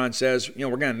Orgeron says, we're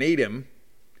going to need him.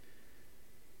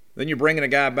 Then you're bringing a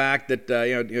guy back that,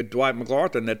 Dwight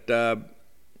McLaughlin, that,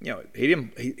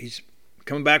 he's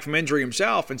coming back from injury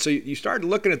himself. And so you start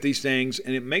looking at these things,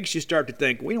 and it makes you start to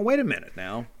think, wait a minute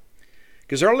now.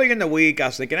 Because early in the week, I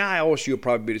was thinking, LSU will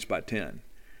probably beat us by 10.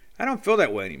 I don't feel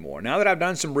that way anymore. Now that I've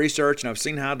done some research and I've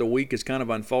seen how the week has kind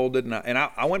of unfolded, and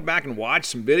I went back and watched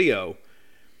some video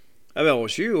of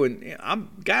LSU,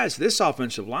 and guys, this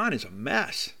offensive line is a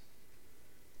mess.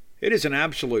 It is an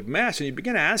absolute mess, and you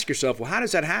begin to ask yourself, well, how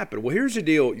does that happen? Well, here's the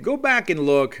deal. You go back and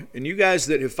look, and you guys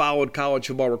that have followed college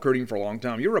football recruiting for a long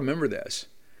time, you remember this.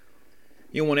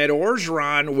 When Ed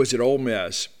Orgeron was at Ole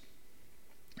Miss,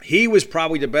 he was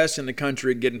probably the best in the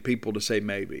country at getting people to say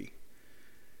maybe.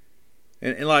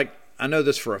 And I know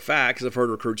this for a fact because I've heard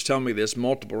recruits tell me this,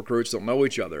 multiple recruits don't know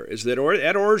each other, is that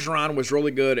Ed Orgeron was really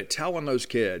good at telling those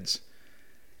kids,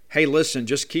 hey, listen,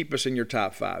 just keep us in your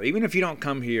top 5. Even if you don't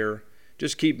come here,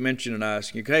 just keep mentioning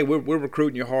us. Hey, we're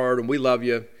recruiting you hard and we love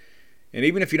you. And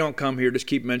even if you don't come here, just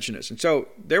keep mentioning us. And so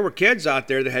there were kids out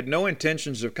there that had no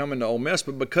intentions of coming to Ole Miss,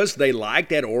 but because they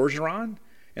liked Ed Orgeron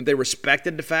and they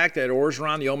respected the fact that Ed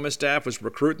Orgeron, the Ole Miss staff, was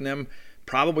recruiting them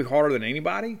probably harder than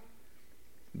anybody,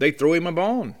 they threw him a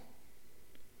bone.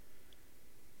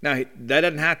 Now, that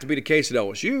doesn't have to be the case at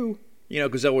LSU,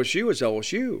 because LSU is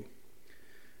LSU.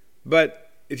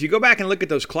 But if you go back and look at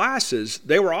those classes,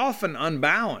 they were often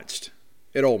unbalanced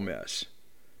at Ole Miss.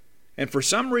 And for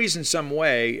some reason, some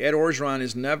way, Ed Orgeron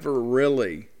has never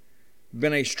really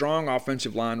been a strong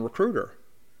offensive line recruiter.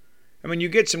 I mean, you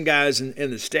get some guys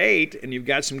in the state, and you've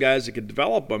got some guys that could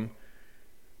develop them.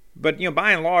 But,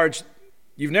 by and large,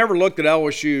 you've never looked at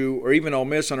LSU or even Ole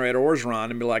Miss under Ed Orgeron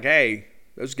and be like, hey,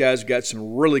 those guys got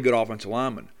some really good offensive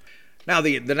linemen. Now,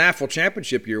 the NAFL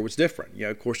championship year was different.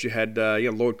 Of course, you had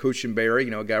Lloyd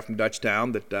Cushenberry, a guy from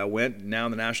Dutchtown that went now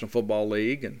in the National Football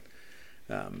League, and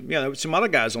there were some other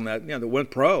guys on that, that went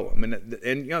pro. I mean,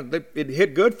 it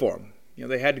hit good for them.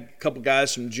 They had a couple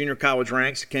guys from junior college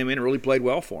ranks that came in and really played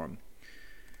well for them.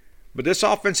 But this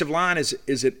offensive line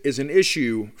is an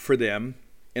issue for them,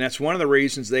 and that's one of the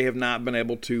reasons they have not been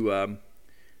able to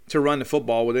run the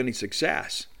football with any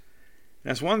success. And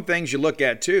that's one of the things you look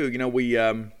at too.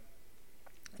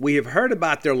 We have heard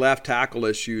about their left tackle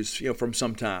issues, from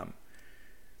some time.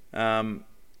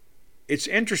 It's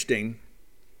interesting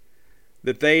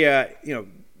that they,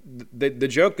 the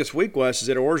joke this week was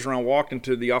that Orgeron walked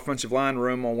into the offensive line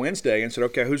room on Wednesday and said,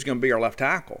 okay, who's going to be our left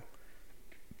tackle?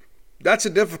 That's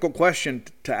a difficult question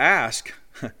to ask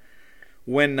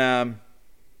when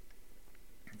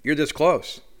you're this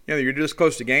close. You're this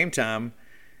close to game time,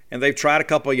 and they've tried a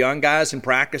couple of young guys in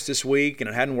practice this week, and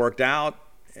it hadn't worked out.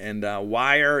 And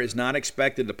Wire is not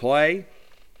expected to play.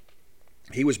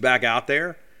 He was back out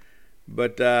there.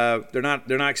 but they're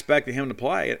not expecting him to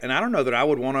play. And I don't know that I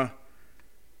would want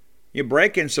to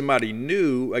break in somebody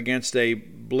new against a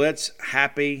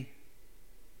blitz-happy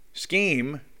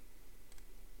scheme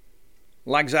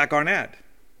like Zach Arnett.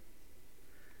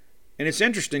 And it's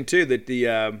interesting, too, that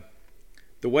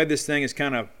the way this thing is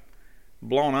kind of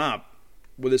blown up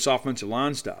with this offensive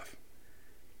line stuff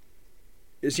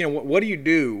is, what do you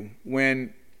do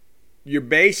when you're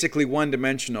basically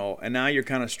one-dimensional and now you're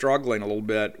kind of struggling a little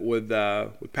bit with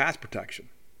pass protection?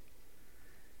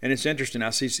 And it's interesting.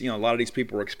 I see, a lot of these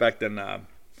people were expecting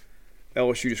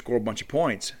LSU to score a bunch of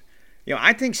points.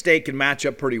 I think State can match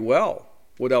up pretty well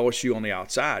with LSU on the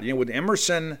outside. With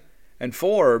Emerson and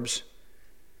Forbes,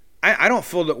 I don't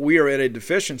feel that we are at a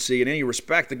deficiency in any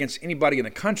respect against anybody in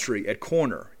the country at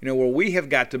corner. Where we have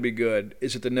got to be good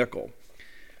is at the nickel.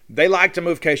 They like to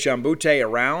move Kayshon Boutte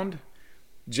around.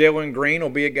 Jalen Green will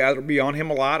be a guy that will be on him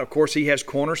a lot. Of course, he has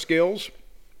corner skills.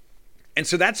 And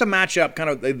so that's a matchup, kind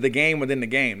of the game within the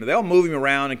game. They'll move him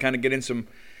around and kind of get in some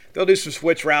 – they'll do some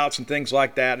switch routes and things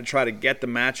like that to try to get the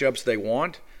matchups they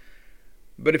want.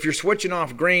 But if you're switching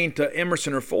off Green to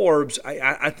Emerson or Forbes,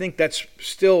 I think that's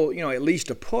still, at least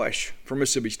a push for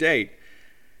Mississippi State.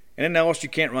 And then else you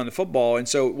can't run the football. And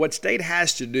so what State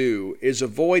has to do is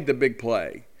avoid the big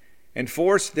play and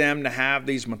force them to have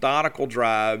these methodical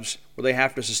drives where they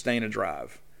have to sustain a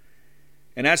drive.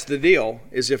 And that's the deal,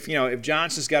 is if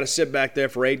Johnson's got to sit back there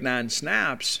for 8-9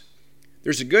 snaps,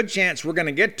 there's a good chance we're going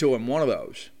to get to him one of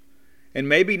those. And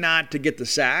maybe not to get the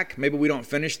sack. Maybe we don't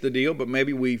finish the deal, but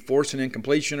maybe we force an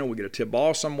incompletion or we get a tip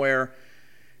ball somewhere.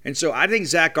 And so I think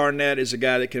Zach Arnett is a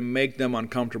guy that can make them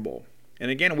uncomfortable. And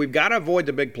again, we've got to avoid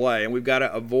the big play, and we've got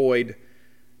to avoid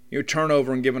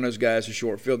turnover and giving those guys a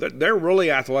short field. They're really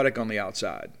athletic on the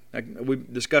outside. Like we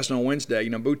discussed on Wednesday,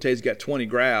 Boutte's got 20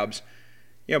 grabs.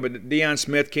 But Deion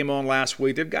Smith came on last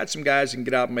week. They've got some guys that can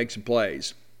get out and make some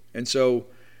plays. And so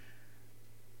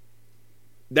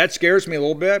that scares me a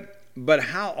little bit. But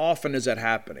how often does that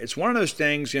happen? It's one of those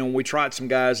things, we tried some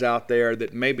guys out there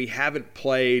that maybe haven't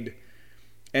played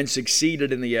and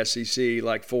succeeded in the SEC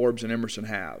like Forbes and Emerson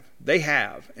have. They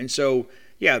have. And so,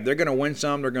 they're going to win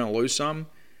some, they're going to lose some.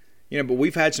 But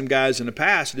we've had some guys in the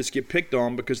past that just get picked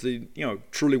on because they,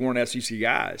 truly weren't SEC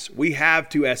guys. We have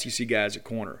 2 SEC guys at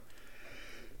corner.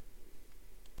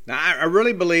 Now, I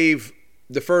really believe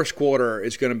the first quarter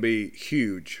is going to be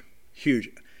huge, huge.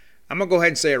 I'm going to go ahead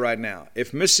and say it right now.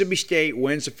 If Mississippi State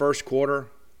wins the first quarter,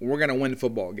 we're going to win the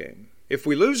football game. If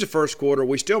we lose the first quarter,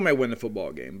 we still may win the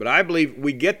football game. But I believe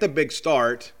we get the big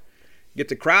start, get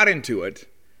the crowd into it,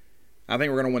 I think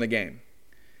we're going to win the game.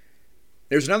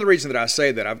 There's another reason that I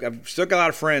say that. I've still got a lot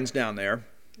of friends down there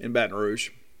in Baton Rouge.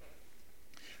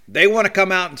 They want to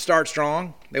come out and start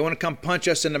strong. They want to come punch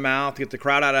us in the mouth, get the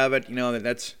crowd out of it.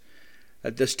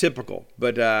 That's typical.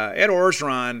 But Ed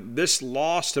Orgeron, this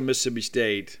loss to Mississippi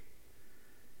State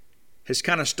has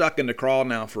kind of stuck in the craw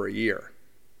now for a year.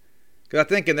 Because I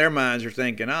think in their minds they're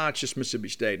thinking, it's just Mississippi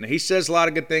State. Now, he says a lot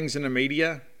of good things in the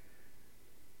media.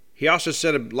 He also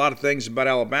said a lot of things about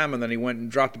Alabama, and then he went and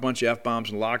dropped a bunch of F-bombs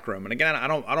in the locker room. And again, I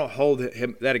don't hold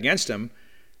that against him.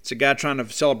 It's a guy trying to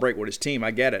celebrate with his team. I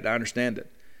get it. I understand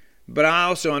it. But I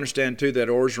also understand, too, that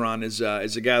Orgeron is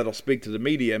a guy that will speak to the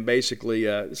media, and basically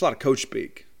it's a lot of coach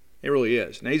speak. It really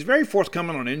is. Now, he's very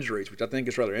forthcoming on injuries, which I think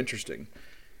is rather interesting.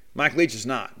 Mike Leach is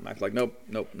not. Mike's like, nope,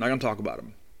 not going to talk about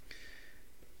him.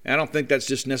 And I don't think that's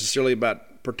just necessarily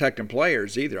about protecting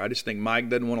players either. I just think Mike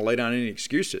doesn't want to lay down any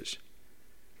excuses.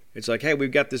 It's like, hey,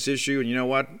 we've got this issue, and you know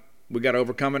what? We got to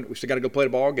overcome it. We still got to go play the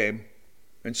ball game.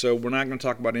 And so we're not going to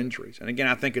talk about injuries. And again,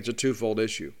 I think it's a twofold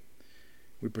issue.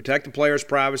 We protect the player's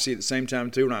privacy at the same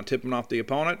time, too. We're not tipping off the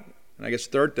opponent. And I guess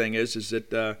the third thing is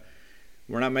that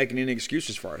we're not making any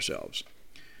excuses for ourselves.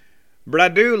 But I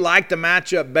do like the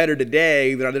matchup better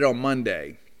today than I did on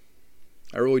Monday.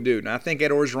 I really do. Now, I think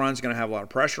Ed Orgeron's going to have a lot of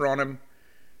pressure on him.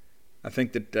 I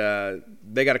think that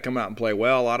they got to come out and play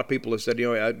well. A lot of people have said, Ed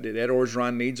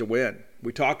Orgeron needs a win.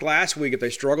 We talked last week, if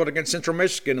they struggled against Central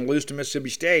Michigan and lose to Mississippi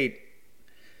State,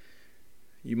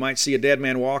 you might see a dead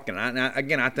man walking.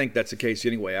 I think that's the case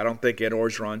anyway. I don't think Ed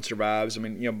Orgeron survives. I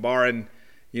mean, barring,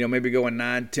 maybe going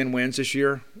 9-10 wins this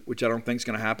year, which I don't think is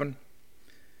going to happen.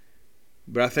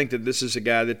 But I think that this is a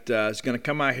guy that is going to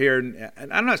come out here,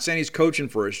 and I'm not saying he's coaching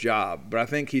for his job, but I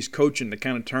think he's coaching to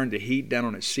kind of turn the heat down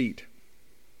on his seat.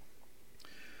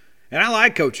 And I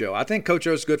like Coach O. I think Coach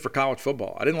O is good for college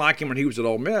football. I didn't like him when he was at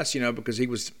Ole Miss, because he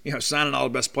was, signing all the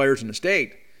best players in the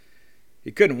state.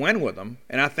 He couldn't win with them,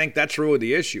 and I think that's really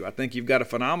the issue. I think you've got a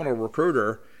phenomenal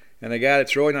recruiter and a guy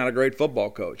that's really not a great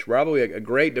football coach, probably a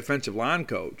great defensive line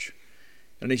coach.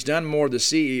 And he's done more of the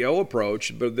CEO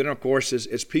approach, but then, of course,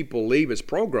 as people leave his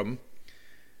program,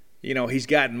 he's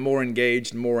gotten more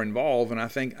engaged and more involved, and I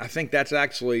think that's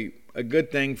actually a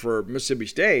good thing for Mississippi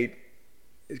State,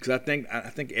 because I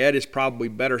think Ed is probably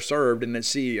better served in the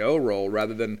CEO role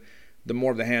rather than the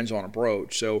more of the hands-on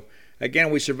approach. So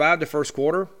again, we survived the first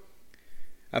quarter.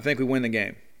 I think we win the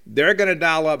game. They're going to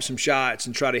dial up some shots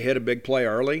and try to hit a big play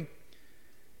early.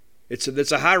 It's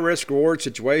a high-risk reward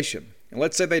situation. And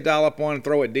let's say they dial up one and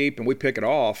throw it deep and we pick it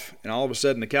off, and all of a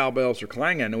sudden the cowbells are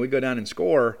clanging and we go down and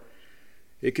score.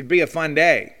 It could be a fun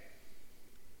day.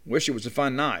 Wish it was a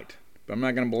fun night, but I'm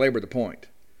not going to belabor the point.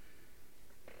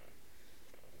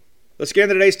 Let's get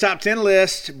into today's top 10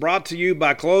 list, brought to you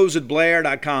by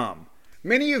closewithblair.com.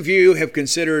 Many of you have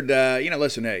considered,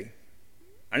 listen, hey,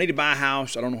 I need to buy a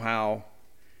house. I don't know how.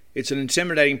 It's an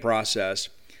intimidating process.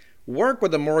 Work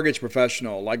with a mortgage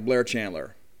professional like Blair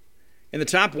Chandler. In the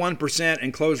top 1%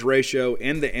 in close ratio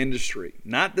in the industry,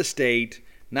 not the state,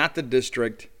 not the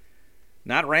district,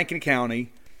 not Rankin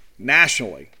County,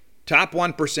 nationally. Top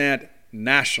 1%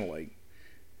 nationally.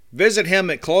 Visit him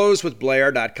at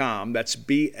closewithblair.com. That's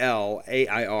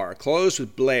BLAIR.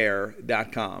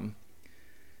 Closewithblair.com.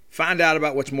 Find out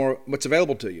about what's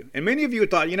available to you. And many of you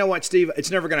thought, you know what, Steve,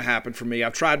 it's never going to happen for me.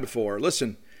 I've tried before.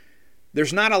 Listen,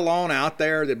 there's not a loan out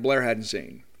there that Blair hadn't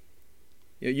seen.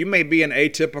 You may be an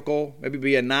atypical, maybe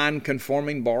be a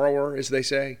non-conforming borrower, as they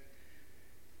say.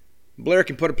 Blair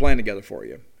can put a plan together for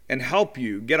you and help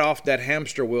you get off that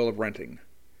hamster wheel of renting.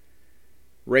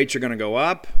 Rates are going to go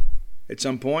up at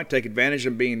some point. Take advantage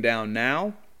of being down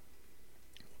now.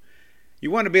 You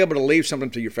want to be able to leave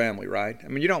something to your family, right? I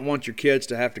mean, you don't want your kids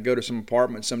to have to go to some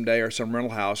apartment someday or some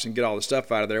rental house and get all the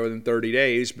stuff out of there within 30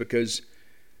 days because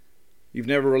you've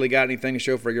never really got anything to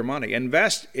show for your money.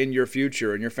 Invest in your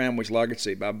future and your family's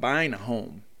legacy by buying a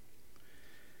home.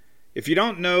 If you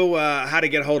don't know how to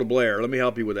get a hold of Blair, let me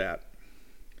help you with that.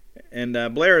 And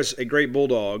Blair is a great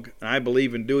bulldog, and I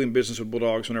believe in doing business with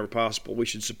bulldogs whenever possible. We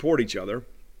should support each other.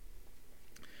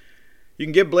 You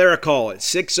can give Blair a call at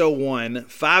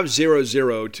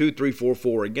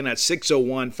 601-500-2344. Again, that's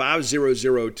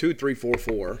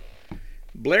 601-500-2344.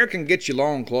 Blair can get you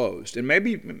loan closed. And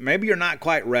maybe you're not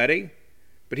quite ready,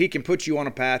 but he can put you on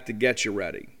a path to get you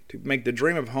ready, to make the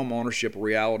dream of home ownership a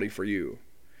reality for you.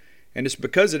 And it's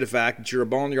because of the fact that you're a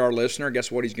Boneyard listener. Guess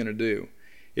what he's going to do?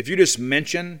 If you just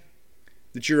mention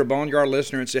that you're a Boneyard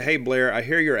listener and say, hey, Blair, I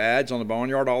hear your ads on the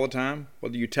Boneyard all the time,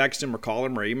 whether you text him or call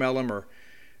him or email him or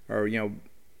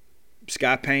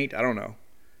Sky Paint, I don't know.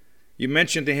 You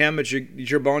mentioned to him that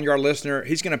you're a Boneyard listener,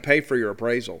 he's going to pay for your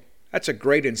appraisal. That's a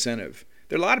great incentive.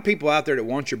 There are a lot of people out there that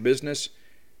want your business.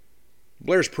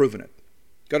 Blair's proven it.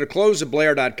 Go to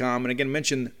closewithblair.com and again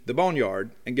mention the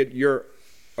Boneyard and get your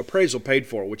appraisal paid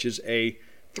for, which is a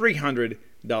 $300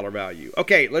 value.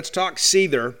 Okay, let's talk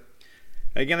Seether.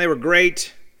 Again, they were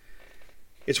great.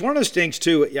 It's one of those things,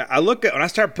 too. Yeah, when I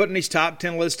start putting these top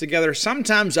 10 lists together,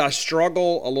 sometimes I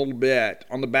struggle a little bit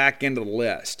on the back end of the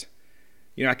list.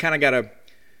 I kind of got to,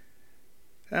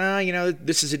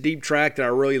 this is a deep track that I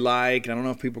really like, and I don't know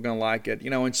if people are going to like it.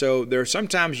 And so there are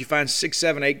sometimes you find 6,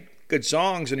 7, 8 good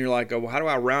songs, and you're like, oh, well, how do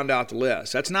I round out the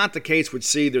list? That's not the case with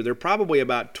Seether. There are probably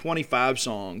about 25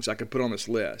 songs I could put on this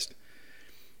list.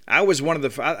 I was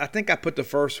I think I put the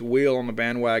first wheel on the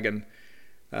bandwagon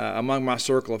among my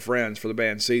circle of friends for the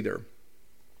band Seether.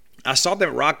 I saw them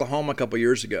at Rocklahoma a couple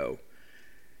years ago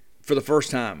for the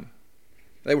first time.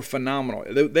 They were phenomenal.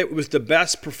 It was the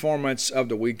best performance of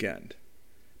the weekend.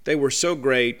 They were so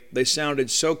great. They sounded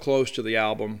so close to the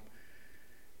album.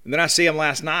 And then I see them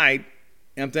last night,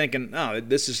 and I'm thinking, no,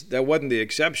 that wasn't the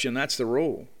exception. That's the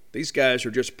rule. These guys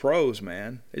are just pros,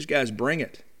 man. These guys bring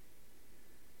it.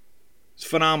 It's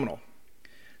phenomenal.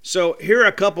 So here are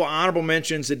a couple honorable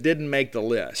mentions that didn't make the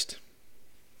list.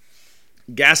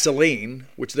 Gasoline,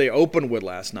 which they opened with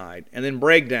last night, and then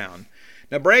Breakdown.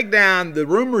 Now, Breakdown, the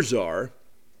rumors are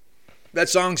that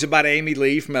song's about Amy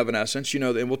Lee from Evanescence,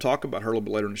 and we'll talk about her a little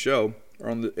bit later in the show, or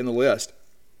in the list.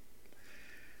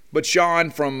 But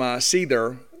Sean from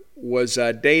Seether was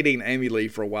dating Amy Lee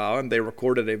for a while, and they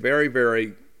recorded a very,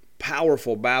 very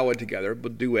powerful ballad together, a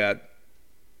duet.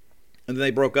 And then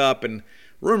they broke up, and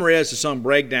rumor is the song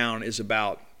Breakdown is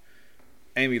about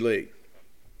Amy Lee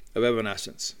of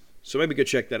Evanescence. So maybe go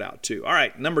check that out too. All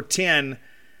right, number 10,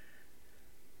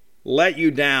 Let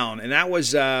You Down. And that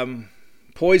was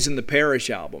Poison the Parish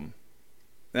album.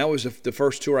 That was the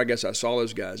first tour I guess I saw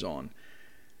those guys on.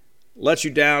 Let You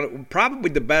Down,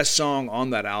 probably the best song on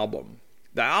that album.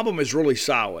 The album is really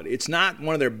solid. It's not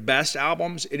one of their best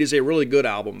albums. It is a really good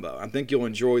album, though. I think you'll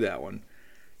enjoy that one.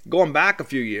 Going back a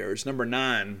few years, number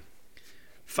 9,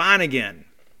 Fine Again.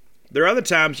 There are other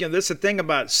times, that's the thing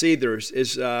about Seethers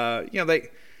is,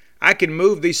 I can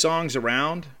move these songs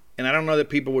around And I don't know that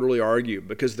people would really argue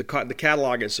because the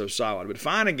catalog is so solid. But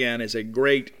Fine Again is a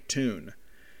great tune.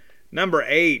 Number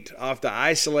 8 off the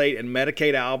Isolate and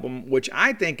Medicate album, which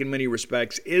I think in many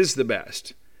respects is the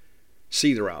best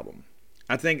Seether album.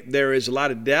 I think there is a lot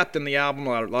of depth in the album,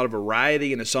 a lot of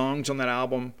variety in the songs on that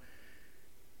album.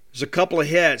 There's a couple of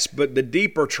hits, but the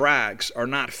deeper tracks are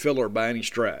not filler by any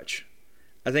stretch.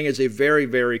 I think it's a very,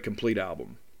 very complete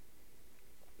album.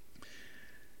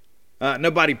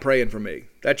 Nobody Praying for Me.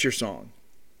 That's your song.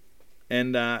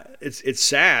 And it's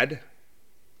sad.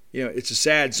 It's a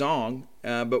sad song.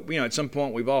 But, at some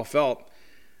point we've all felt,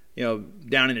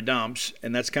 down in the dumps.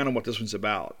 And that's kind of what this one's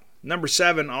about. Number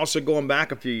 7, also going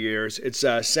back a few years, it's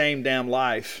Same Damn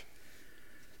Life.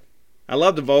 I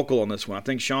love the vocal on this one. I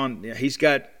think Sean, he's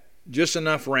got just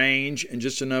enough range and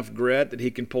just enough grit that he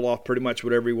can pull off pretty much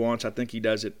whatever he wants. I think he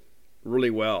does it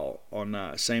really well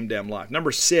on Same Damn Life.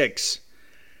 Number 6,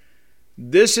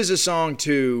 this is a song,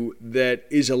 too, that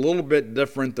is a little bit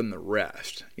different than the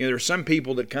rest. There are some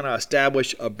people that kind of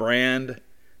establish a brand,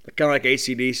 kind of like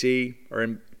AC/DC or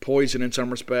in Poison in some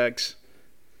respects.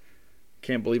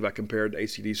 Can't believe I compared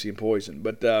AC/DC and Poison.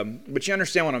 But you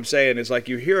understand what I'm saying. It's like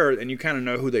you hear it and you kind of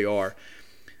know who they are.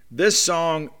 This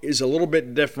song is a little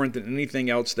bit different than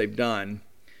anything else they've done.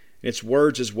 It's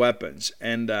Words as Weapons.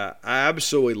 And I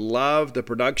absolutely love the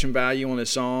production value on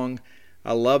this song.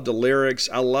 I love the lyrics.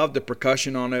 I love the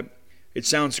percussion on it. It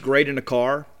sounds great in the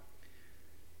car.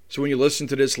 So when you listen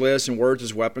to this list and Words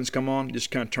as Weapons come on, just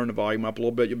kind of turn the volume up a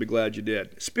little bit. You'll be glad you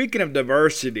did. Speaking of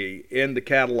diversity in the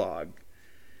catalog,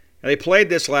 now they played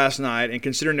this last night, and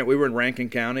considering that we were in Rankin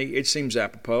County, it seems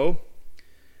apropos.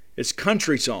 It's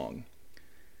Country Song.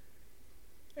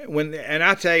 And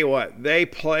I tell you what, they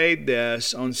played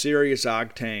this on Sirius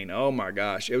Octane. Oh my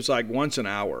gosh, it was like once an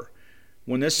hour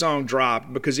when this song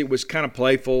dropped because it was kind of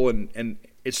playful and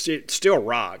it still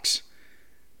rocks,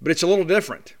 but it's a little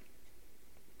different.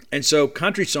 And so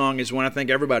Country Song is one I think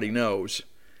everybody knows.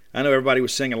 I know everybody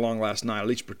was singing along last night, at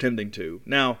least pretending to.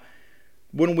 Now,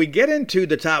 when we get into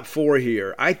the top 4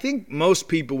 here, I think most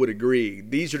people would agree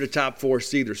these are the top 4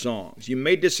 Seether songs. You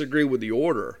may disagree with the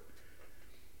order,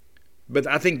 but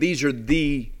I think these are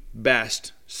the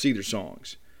best Seether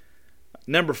songs.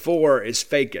 Number 4 is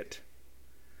Fake It.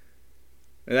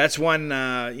 Now, that's one,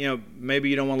 maybe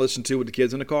you don't want to listen to with the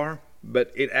kids in the car,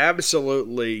 but it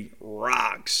absolutely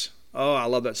rocks. Oh, I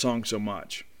love that song so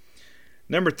much.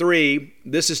 Number 3,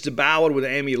 this is The Ballad with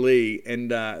Amy Lee.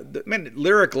 And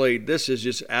lyrically, this is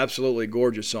just absolutely a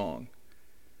gorgeous song.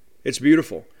 It's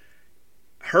beautiful.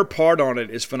 Her part on it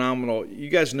is phenomenal. You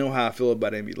guys know how I feel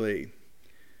about Amy Lee.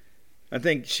 I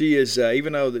think she is,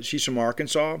 even though that she's from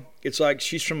Arkansas, it's like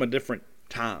she's from a different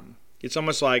time. It's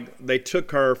almost like they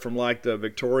took her from like the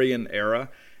Victorian era,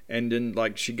 and then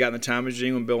like she got in the time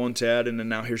machine with Bill and Ted, and then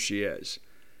now here she is.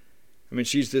 I mean,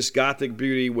 she's this gothic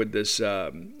beauty with this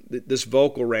this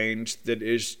vocal range that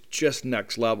is just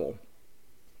next level.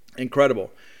 Incredible.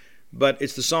 But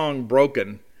it's the song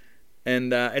Broken.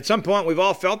 And at some point, we've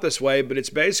all felt this way, but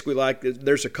it's basically like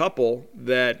there's a couple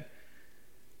that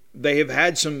they have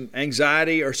had some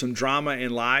anxiety or some drama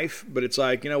in life, but it's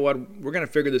like, you know what, we're going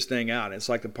to figure this thing out. It's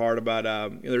like the part about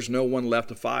there's no one left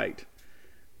to fight.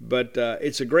 But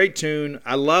it's a great tune.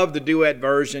 I love the duet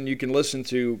version. You can listen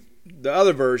to the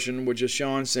other version, which is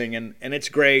Sean singing, and it's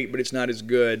great, but it's not as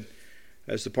good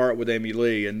as the part with Amy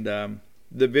Lee. And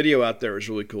the video out there is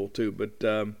really cool too. But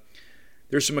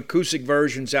there's some acoustic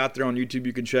versions out there on YouTube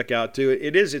you can check out too.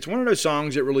 It's one of those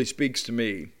songs that really speaks to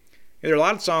me. And there are a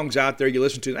lot of songs out there you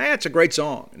listen to, it's a great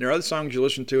song. And there are other songs you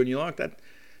listen to and you like that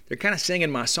they're kind of singing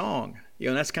my song.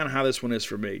 And that's kind of how this one is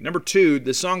for me. Number 2,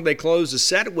 the song they closed the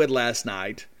set with last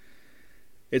night.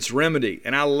 It's Remedy.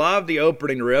 And I love the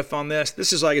opening riff on this.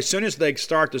 This is like as soon as they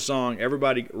start the song,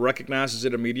 everybody recognizes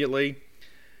it immediately.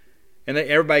 And then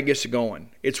everybody gets it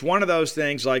going. It's one of those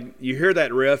things like you hear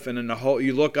that riff and then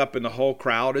you look up and the whole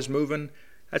crowd is moving.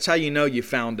 That's how you know you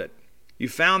found it. You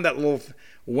found that little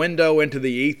window into the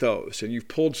ethos and you've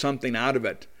pulled something out of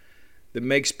it that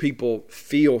makes people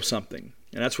feel something.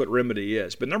 And that's what Remedy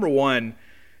is. But number 1,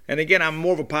 and again, I'm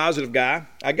more of a positive guy.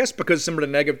 I guess because of some of the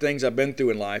negative things I've been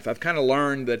through in life, I've kind of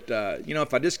learned that,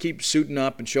 if I just keep suiting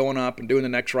up and showing up and doing the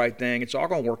next right thing, it's all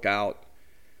going to work out.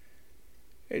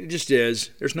 It just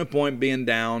is. There's no point being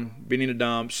down, being in the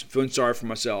dumps, feeling sorry for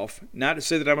myself. Not to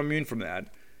say that I'm immune from that.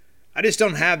 I just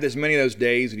don't have as many of those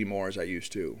days anymore as I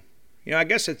used to. I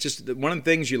guess it's just one of the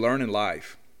things you learn in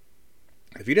life.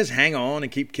 If you just hang on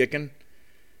and keep kicking,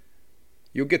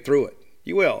 you'll get through it.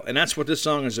 You will. And that's what this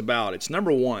song is about. It's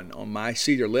number 1 on my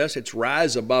Seether list. It's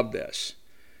Rise Above This.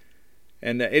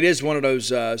 And it is one of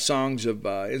those songs of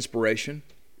inspiration.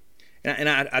 And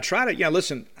I try to,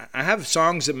 listen, I have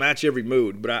songs that match every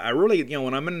mood, but I really,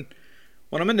 when I'm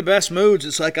in the best moods,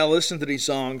 it's like I listen to these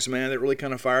songs, man, that really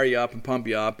kind of fire you up and pump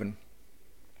you up. And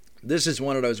this is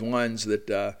one of those ones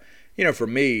that, for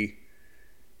me,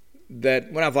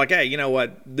 that when I'm like, hey, you know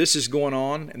what, this is going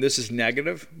on and this is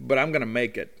negative, but I'm going to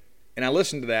make it. And I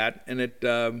listen to that, and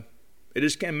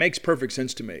it makes perfect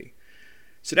sense to me.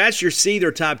 So that's your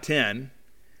Seether Top 10.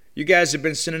 You guys have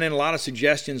been sending in a lot of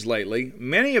suggestions lately.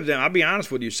 Many of them, I'll be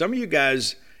honest with you, some of you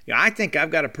guys, I think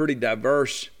I've got a pretty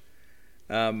diverse,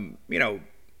 catalog.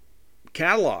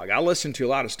 I listen to a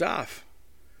lot of stuff.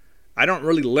 I don't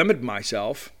really limit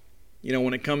myself,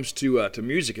 when it comes to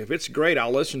music. If it's great,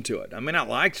 I'll listen to it. I may not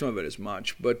like some of it as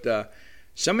much, but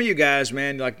some of you guys,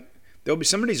 man, like there'll be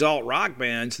some of these alt-rock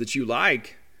bands that you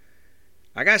like.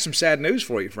 I got some sad news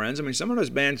for you, friends. I mean, some of those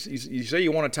bands, you say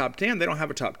you want a top 10, they don't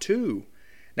have a top 2.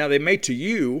 Now, they may to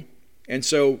you, and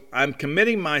so I'm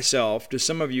committing myself to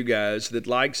some of you guys that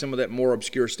like some of that more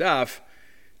obscure stuff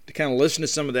to kind of listen to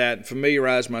some of that and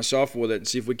familiarize myself with it and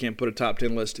see if we can't put a top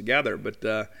 10 list together. But,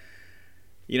 I'm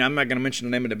not going to mention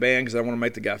the name of the band because I don't want to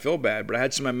make the guy feel bad, but I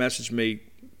had somebody message me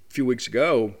a few weeks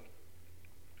ago,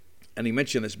 and he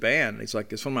mentioned this band. He's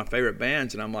like, it's one of my favorite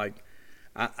bands, and I'm like,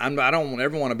 I don't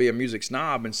ever want to be a music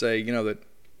snob and say, that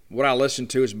what I listen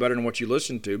to is better than what you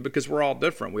listen to, because we're all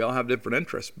different. We all have different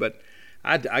interests. But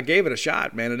I gave it a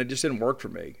shot, man, and it just didn't work for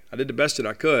me. I did the best that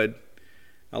I could.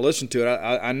 I listened to it.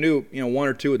 I knew, one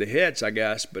or two of the hits, I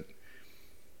guess, but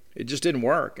it just didn't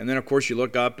work. And then, of course, you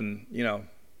look up and,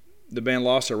 the band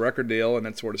lost their record deal and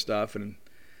that sort of stuff, and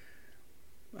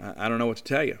I don't know what to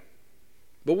tell you.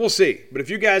 But we'll see. But if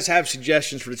you guys have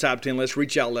suggestions for the top 10 list,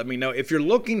 reach out and let me know. If you're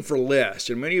looking for lists,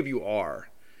 and many of you are,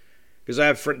 because I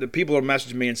have the people who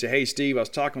message me and say, hey, Steve, I was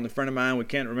talking with a friend of mine. We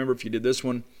can't remember if you did this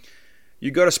one.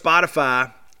 You go to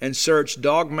Spotify and search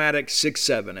Dogmatic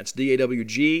 67. That's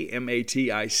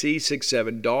DAWGMATIC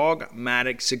 67.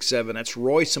 Dogmatic 67. That's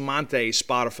Roy Samante's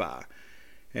Spotify.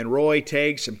 And Roy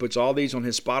takes and puts all these on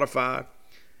his Spotify,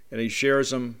 and he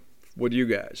shares them with you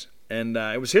guys. And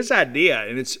it was his idea,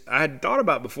 and I had thought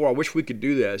about it before. I wish we could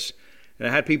do this. And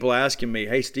I had people asking me,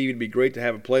 hey, Steve, it'd be great to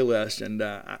have a playlist. And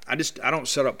I don't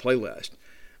set up playlists.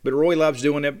 But Roy loves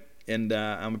doing it, and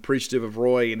I'm appreciative of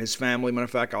Roy and his family. Matter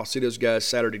of fact, I'll see those guys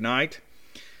Saturday night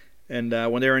and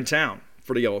when they're in town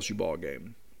for the LSU ball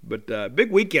game. But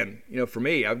big weekend, for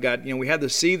me. I've got, we had the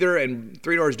Seether and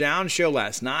Three Doors Down show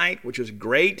last night, which was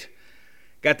great.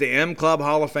 Got the M Club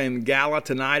Hall of Fame Gala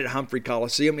tonight at Humphrey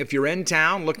Coliseum. If you're in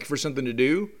town looking for something to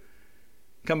do,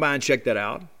 come by and check that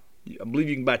out. I believe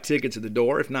you can buy tickets at the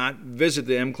door. If not, visit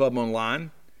the M Club online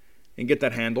and get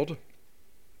that handled.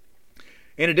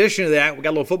 In addition to that, we got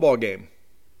a little football game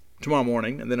tomorrow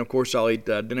morning. And then, of course, I'll eat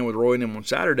dinner with Roy and him on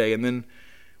Saturday. And then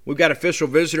we've got official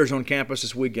visitors on campus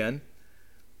this weekend.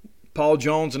 Paul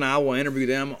Jones and I will interview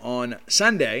them on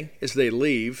Sunday as they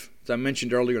leave. As I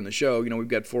mentioned earlier in the show, we've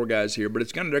got 4 guys here, but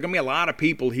there are going to be a lot of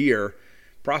people here,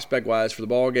 prospect-wise, for the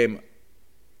ball game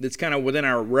that's kind of within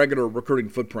our regular recruiting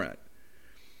footprint.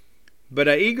 But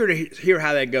eager to hear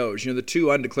how that goes. The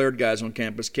 2 undeclared guys on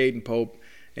campus, Caden Pope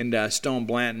and Stone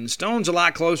Blanton. Stone's a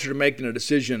lot closer to making a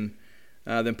decision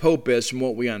than Pope is, from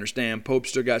what we understand. Pope's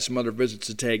still got some other visits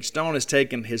to take. Stone has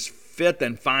taken his 5th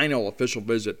and final official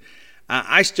visit.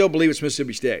 I still believe it's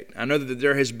Mississippi State. I know that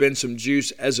there has been some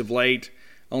juice as of late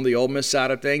on the Ole Miss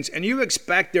side of things, and you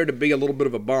expect there to be a little bit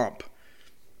of a bump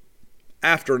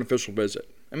after an official visit.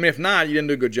 I mean, if not, you didn't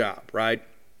do a good job, right?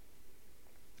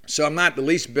 So I'm not the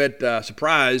least bit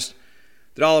surprised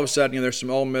that all of a sudden there's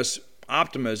some Ole Miss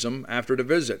optimism after the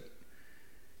visit.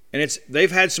 And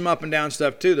they've had some up and down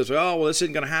stuff too. They say, oh, well, this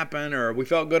isn't going to happen, or we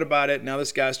felt good about it. Now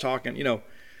this guy's talking,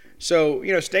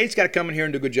 So, State's got to come in here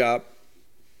and do a good job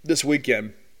this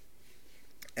weekend.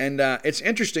 And it's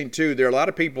interesting, too. There are a lot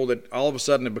of people that all of a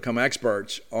sudden have become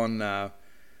experts on,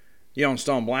 on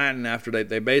Stone Blanton after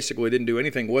they basically didn't do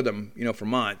anything with him, for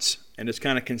months, and just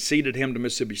kind of conceded him to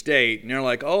Mississippi State. And they're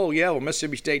like, oh, yeah, well,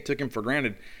 Mississippi State took him for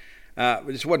granted.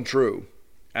 This wasn't true.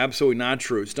 Absolutely not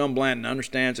true. Stone Blanton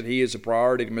understands that he is a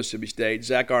priority to Mississippi State.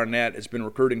 Zach Arnett has been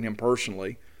recruiting him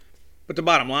personally. But the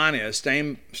bottom line is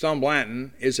Stone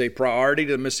Blanton is a priority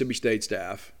to the Mississippi State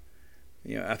staff.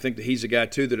 I think that he's a guy,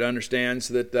 too, that understands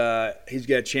that he's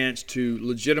got a chance to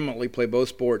legitimately play both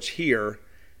sports here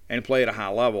and play at a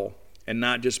high level and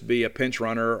not just be a pinch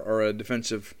runner or a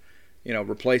defensive,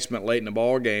 replacement late in the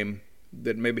ball game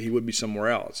that maybe he would be somewhere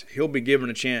else. He'll be given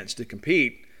a chance to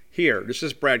compete here, just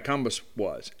as Brad Cumbas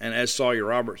was and as Sawyer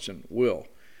Robertson will.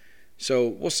 So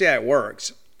we'll see how it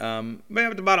works. But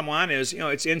the bottom line is,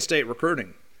 it's in-state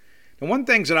recruiting. And one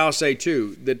thing that I'll say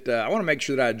too, that I want to make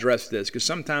sure that I address this, because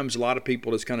sometimes a lot of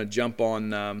people just kind of jump on,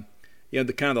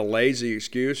 the kind of the lazy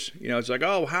excuse. It's like,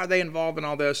 oh, how are they involved in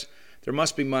all this? There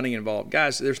must be money involved.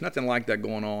 Guys, there's nothing like that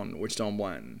going on with Stone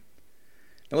Blanton.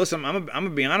 Now listen, I'm going to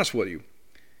be honest with you.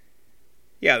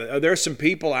 Yeah, there's some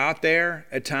people out there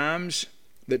at times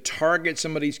that target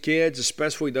some of these kids,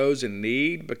 especially those in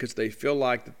need, because they feel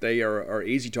like that they are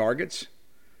easy targets.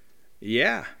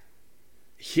 Yeah,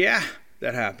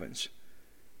 that happens.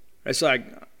 It's like,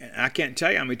 I can't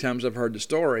tell you how many times I've heard the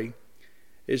story.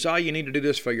 It's all you need to do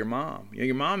this for your mom.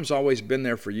 Your mom's always been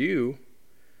there for you.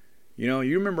 You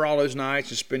remember all those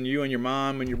nights, it's been you and your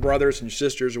mom and your brothers and your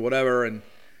sisters or whatever, and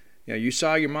you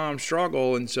saw your mom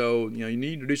struggle, and so you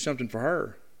need to do something for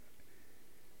her.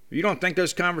 If you don't think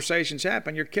those conversations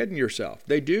happen, you're kidding yourself.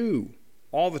 They do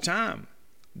all the time.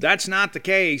 That's not the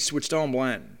case with Stone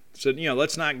Blanton. So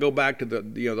let's not go back to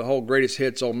the whole greatest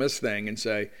hits Ole Miss thing and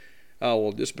say, oh,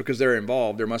 well, just because they're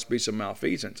involved, there must be some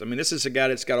malfeasance. I mean, this is a guy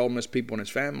that's got Ole Miss people in his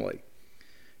family.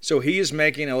 So he is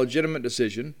making a legitimate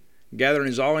decision, gathering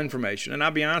his all information. And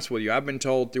I'll be honest with you, I've been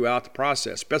told throughout the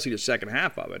process, especially the second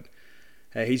half of it,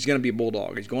 hey, he's going to be a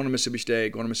Bulldog. He's going to Mississippi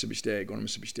State, going to Mississippi State, going to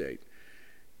Mississippi State.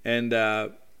 And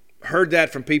heard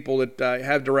that from people that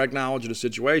have direct knowledge of the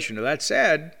situation. Now, that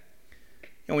said,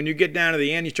 when you get down to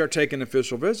the end, you start taking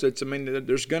official visits. I mean,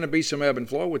 there's going to be some ebb and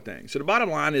flow with things. So the bottom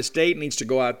line is State needs to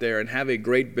go out there and have a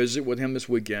great visit with him this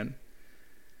weekend.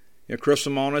 Chris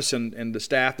Lemonis and the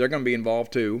staff, they're going to be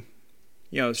involved too.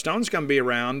 Stone's going to be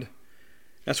around.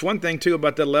 That's one thing too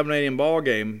about that 11 a.m. ball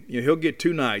game. He'll get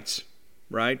 2 nights,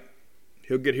 right?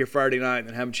 He'll get here Friday night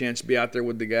and have a chance to be out there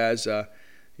with the guys,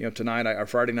 tonight or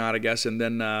Friday night, I guess, and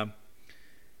then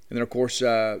of course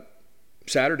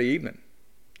Saturday evening.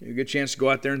 You get a chance to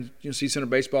go out there and see some of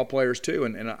the baseball players too.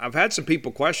 And I've had some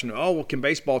people question, oh, well, can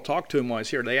baseball talk to him while he's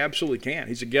here? They absolutely can.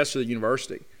 He's a guest of the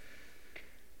university.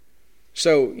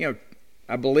 So,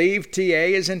 I believe TA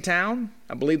is in town.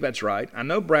 I believe that's right. I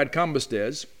know Brad Cumbest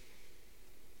is.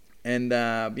 And,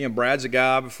 Brad's a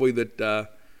guy, obviously, that,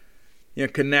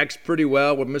 connects pretty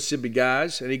well with Mississippi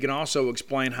guys. And he can also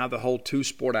explain how the whole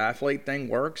two-sport athlete thing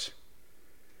works.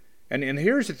 And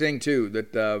here's the thing, too,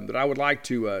 that I would like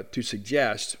to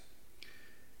suggest,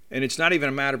 and it's not even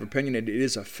a matter of opinion, it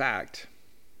is a fact.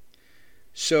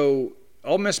 So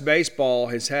Ole Miss baseball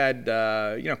has had,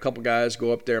 a couple guys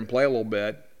go up there and play a little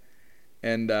bit,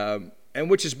 and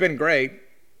which has been great.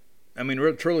 I mean,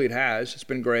 truly it has. It's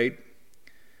been great.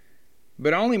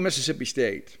 But only Mississippi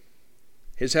State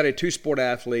has had a two-sport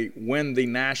athlete win the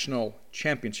national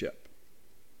championship.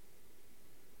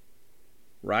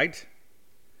 Right?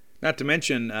 Not to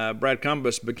mention, Brad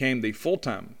Cumbest became the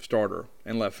full-time starter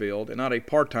in left field and not a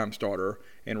part-time starter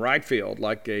in right field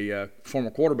like a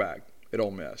former quarterback at Ole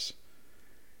Miss.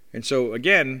 And so,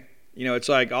 again, it's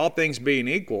like all things being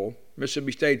equal,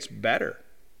 Mississippi State's better.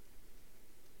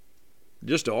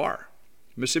 Just are.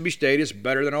 Mississippi State is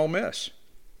better than Ole Miss.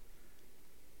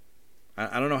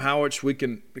 I don't know how much we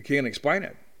can explain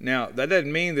it. Now, that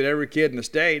doesn't mean that every kid in the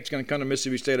state is going to come to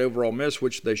Mississippi State over Ole Miss,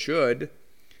 which they should.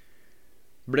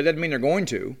 But it doesn't mean they're going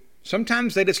to.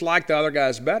 Sometimes they just like the other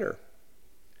guys better.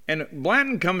 And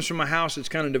Blanton comes from a house that's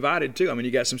kind of divided too. I mean,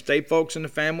 you got some State folks in the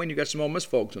family and you got some Ole Miss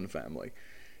folks in the family.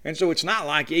 And so it's not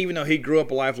like, even though he grew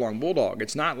up a lifelong Bulldog,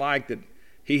 it's not like that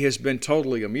he has been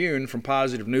totally immune from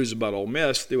positive news about Ole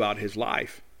Miss throughout his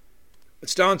life. But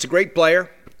Stone's a great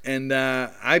player, and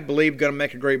I believe going to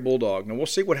make a great Bulldog. Now, we'll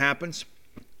see what happens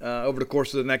over the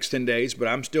course of the next 10 days, but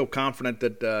I'm still confident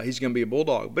that he's going to be a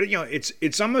Bulldog. But,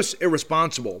 it's almost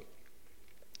irresponsible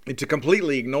to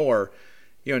completely ignore,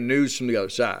 news from the other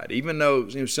side. Even though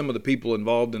some of the people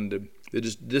involved in the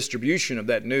distribution of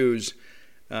that news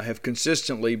have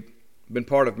consistently been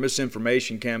part of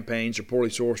misinformation campaigns or poorly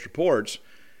sourced reports,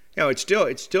 it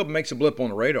still makes a blip on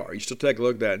the radar. You still take a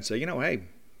look at that and say, hey,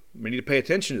 we need to pay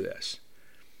attention to this.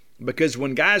 Because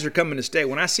when guys are coming to state,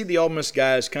 when I see the Ole Miss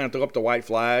guys kind of throw up the white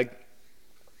flag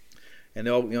and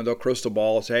they'll crystal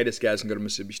ball and say, hey, this guy's going to go to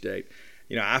Mississippi State.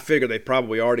 I figure they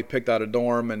probably already picked out a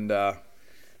dorm and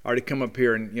already come up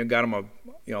here and got them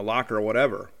a locker or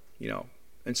whatever.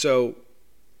 And so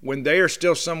when they are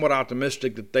still somewhat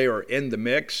optimistic that they are in the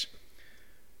mix,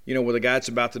 with a guy that's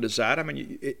about to decide, I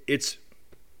mean, it's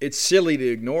silly to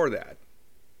ignore that.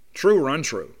 True or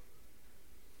untrue.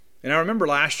 And I remember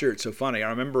last year, it's so funny, I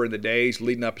remember in the days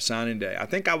leading up to signing day, I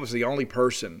think I was the only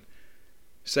person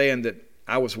saying that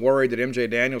I was worried that MJ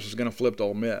Daniels was going to flip to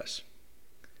Ole Miss.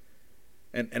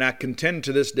 And I contend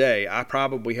to this day, I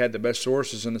probably had the best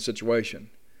sources in the situation.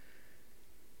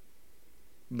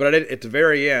 But at the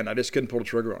very end, I just couldn't pull the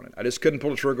trigger on it. I just couldn't pull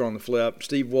the trigger on the flip.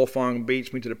 Steve Wilfong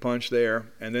beats me to the punch there.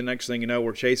 And then next thing you know,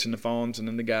 we're chasing the phones, and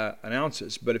then the guy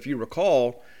announces. But if you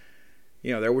recall,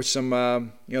 there was some,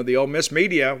 the Ole Miss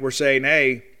media were saying,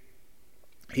 hey,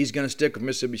 he's going to stick with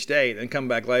Mississippi State, and come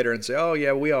back later and say, oh,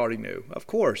 yeah, we already knew. Of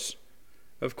course.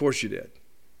 Of course you did.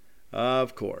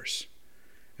 Of course.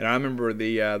 And I remember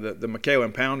the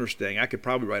McKayla Pounders thing. I could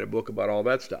probably write a book about all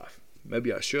that stuff.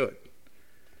 Maybe I should.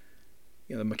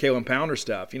 The McKayla Pounder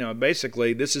stuff.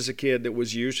 Basically, this is a kid that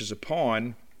was used as a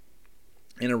pawn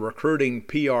in a recruiting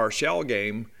PR shell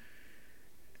game,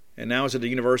 and now is at the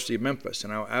University of Memphis.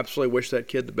 And I absolutely wish that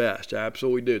kid the best. I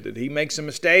absolutely do. Did he make some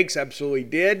mistakes? Absolutely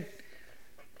did.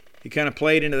 He kind of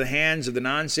played into the hands of the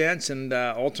nonsense and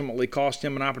ultimately cost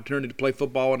him an opportunity to play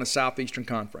football in the Southeastern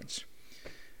Conference.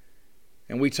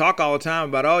 And we talk all the time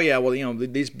about,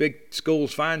 these big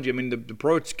schools find you. I mean, the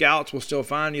pro scouts will still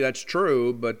find you. That's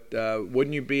true. But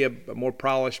wouldn't you be a more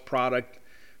polished product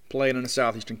playing in the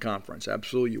Southeastern Conference?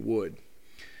 Absolutely you would.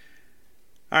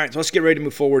 All right, so let's get ready to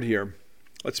move forward here.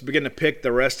 Let's begin to pick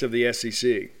the rest of the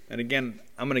SEC. And again,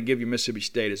 I'm going to give you Mississippi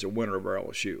State as a winner over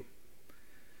LSU.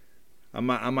 I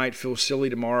might feel silly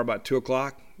tomorrow about 2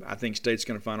 o'clock. I think State's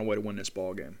going to find a way to win this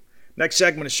ball game. Next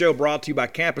segment of the show brought to you by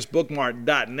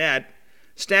CampusBookmart.net.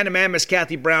 Standing man, Miss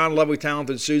Kathy Brown, lovely,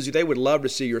 talented Susie. They would love to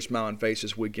see your smiling face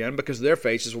this weekend because their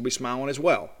faces will be smiling as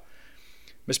well.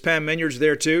 Miss Pam Minyard's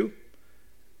there too.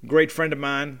 Great friend of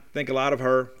mine. Think a lot of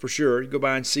her for sure. You go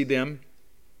by and see them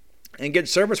and get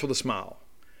service with a smile.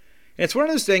 And it's one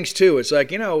of those things too. It's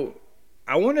like,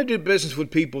 I want to do business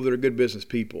with people that are good business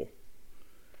people.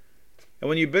 And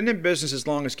when you've been in business as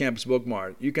long as Campus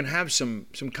Bookmart, you can have some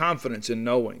confidence in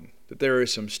knowing that there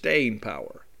is some staying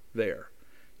power there.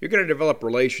 You're going to develop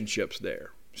relationships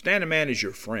there. Stan the man is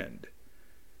your friend.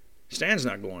 Stan's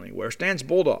not going anywhere. Stan's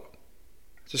Bulldog.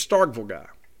 It's a Starkville guy.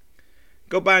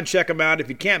 Go by and check them out. If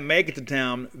you can't make it to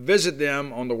town, visit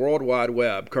them on the World Wide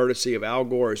Web, courtesy of Al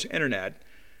Gore's Internet,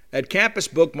 at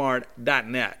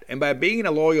campusbookmart.net. And by being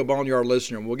a loyal Boneyard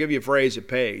listener, we'll give you a phrase that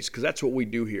pays, because that's what we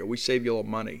do here. We save you a little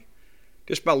money.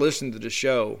 Just by listening to the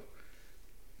show,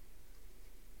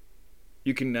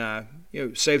 you can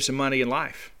save some money in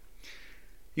life.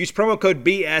 Use promo code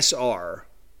BSR,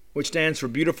 which stands for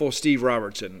Beautiful Steve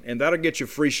Robertson, and that'll get you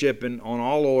free shipping on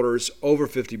all orders over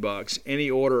 $50. Any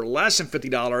order less than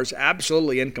 $50,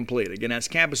 absolutely incomplete. Again, that's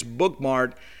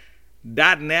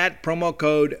campusbookmart.net, promo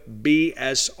code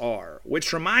BSR.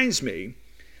 Which reminds me,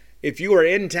 if you are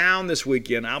in town this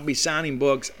weekend, I'll be signing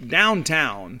books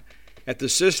downtown at the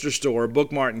sister store,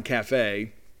 Bookmart and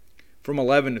Cafe, from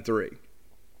 11 to 3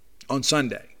 on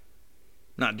Sunday.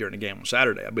 Not during the game on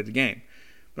Saturday. I'll be at the game.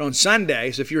 But on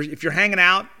Sundays, if you're hanging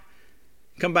out,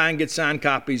 come by and get signed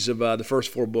copies of the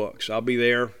first 4 books. I'll be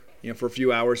there, for a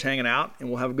few hours hanging out, and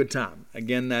we'll have a good time.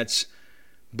 Again, that's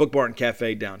Bookmart and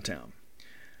Cafe downtown.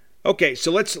 Okay,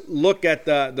 so let's look at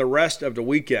the rest of the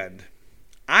weekend.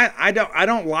 I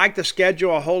don't like the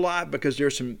schedule a whole lot because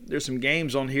there's some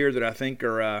games on here that I think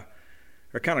are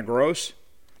kind of gross,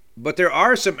 but there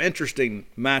are some interesting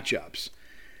matchups.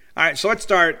 All right, so let's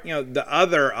start, the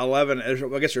other 11,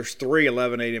 I guess there's 3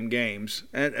 11 a.m. games,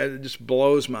 and it just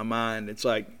blows my mind. It's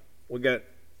like we got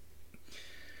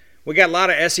a lot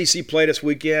of SEC play this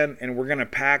weekend, and we're going to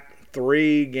pack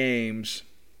 3 games,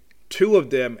 2 of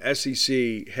them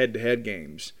SEC head-to-head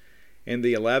games, in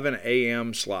the 11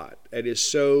 a.m. slot. It is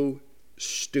so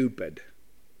stupid.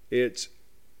 It's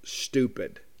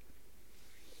stupid.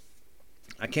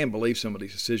 I can't believe some of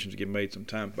these decisions get made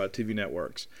sometimes by TV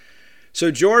networks. So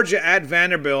Georgia at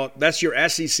Vanderbilt, that's your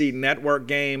SEC network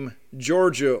game.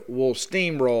 Georgia will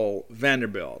steamroll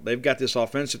Vanderbilt. They've got this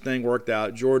offensive thing worked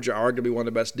out. Georgia, arguably one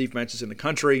of the best defenses in the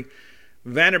country.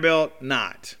 Vanderbilt,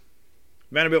 not.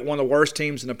 Vanderbilt, one of the worst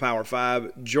teams in the Power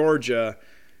 5. Georgia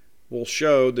will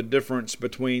show the difference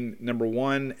between number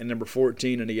 1 and number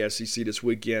 14 in the SEC this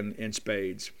weekend in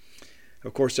spades.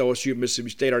 Of course, LSU,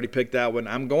 Mississippi State, already picked that one.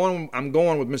 I'm going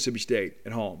with Mississippi State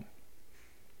at home.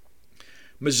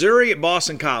 Missouri at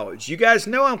Boston College. You guys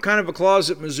know I'm kind of a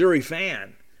closet Missouri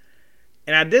fan.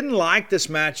 And I didn't like this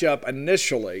matchup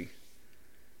initially.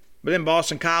 But then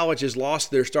Boston College has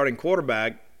lost their starting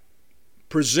quarterback,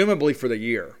 presumably for the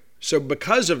year. So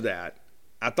because of that,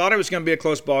 I thought it was going to be a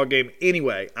close ball game.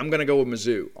 Anyway, I'm going to go with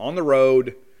Mizzou on the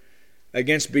road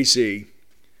against BC,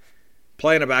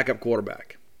 playing a backup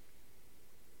quarterback.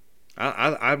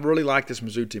 I really like this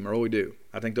Mizzou team. I really do.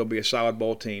 I think they'll be a solid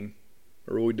bowl team.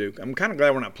 I really do. I'm kind of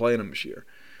glad we're not playing them this year.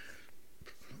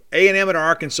 A&M at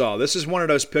Arkansas. This is one of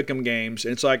those pick-em games.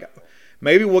 And it's like,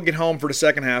 maybe we'll get home for the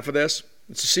second half of this.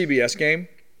 It's a CBS game.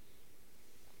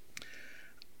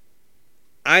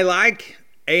 I like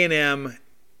A&M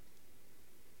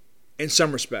in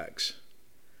some respects.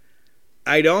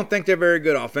 I don't think they're very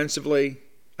good offensively.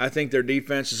 I think their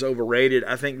defense is overrated.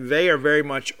 I think they are very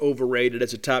much overrated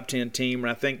as a top 10 team.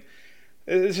 And I think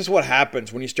this is what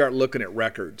happens when you start looking at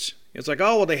records. It's like,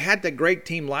 oh, well, they had that great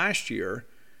team last year,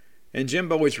 and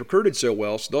Jim always recruited so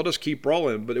well, so they'll just keep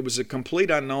rolling. But it was a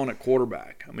complete unknown at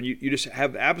quarterback. I mean, you just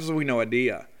have absolutely no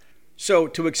idea. So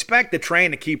to expect the train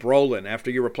to keep rolling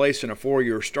after you're replacing a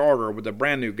 4-year starter with a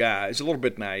brand new guy is a little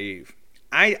bit naive.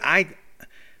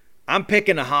 I'm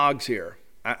picking the Hogs here.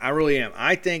 I really am.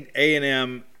 I think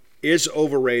A&M is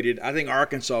overrated. I think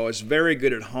Arkansas is very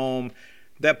good at home.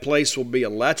 That place will be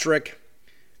electric.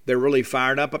 They're really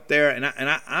fired up there, and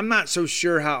I'm not so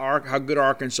sure how good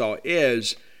Arkansas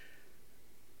is.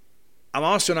 I'm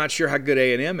also not sure how good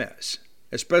A&M is,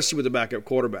 especially with the backup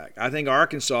quarterback. I think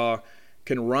Arkansas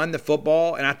can run the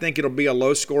football, and I think it'll be a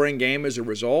low-scoring game as a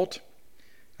result.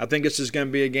 I think this is going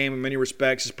to be a game in many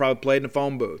respects. It's probably played in a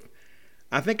phone booth.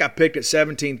 I think I picked it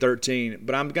 17-13,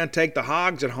 but I'm going to take the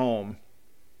Hogs at home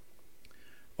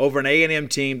over an A&M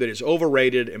team that is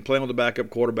overrated and playing with a backup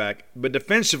quarterback, but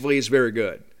defensively is very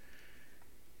good.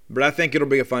 But I think it'll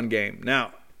be a fun game.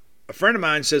 Now, a friend of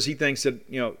mine says he thinks that,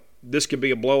 this could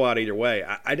be a blowout either way.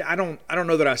 I don't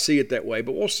know that I see it that way,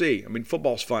 but we'll see. I mean,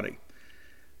 football's funny.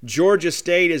 Georgia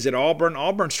State is at Auburn.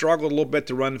 Auburn struggled a little bit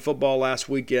to run the football last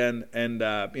weekend, and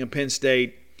Penn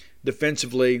State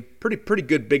defensively, pretty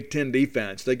good Big Ten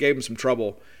defense. They gave them some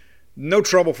trouble. No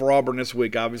trouble for Auburn this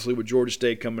week, obviously, with Georgia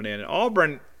State coming in. And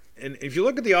Auburn, and if you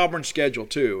look at the Auburn schedule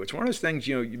too, it's one of those things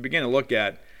you begin to look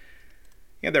at.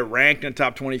 They're ranked in the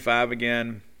top 25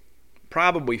 again.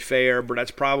 Probably fair, but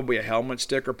that's probably a helmet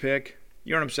sticker pick.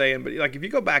 You know what I'm saying? But if you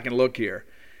go back and look here,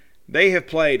 they have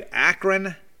played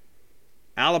Akron,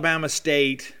 Alabama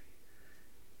State,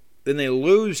 then they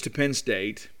lose to Penn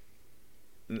State,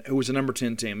 who was a number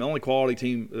 10 team, the only quality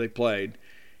team they played,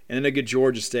 and then they get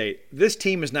Georgia State. This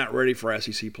team is not ready for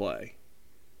SEC play.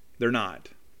 They're not.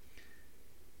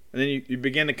 And then you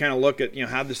begin to kind of look at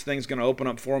how this thing's going to open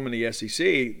up for them in the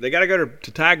SEC. They got to go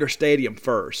to Tiger Stadium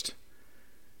first.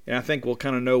 And I think we'll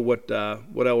kind of know what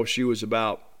LSU is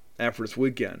about after this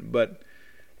weekend. But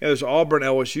those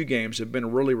Auburn-LSU games have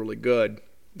been really, really good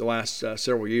the last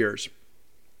several years.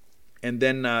 And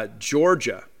then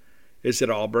Georgia is at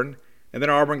Auburn. And then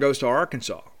Auburn goes to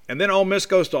Arkansas. And then Ole Miss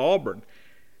goes to Auburn.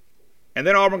 And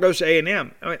then Auburn goes to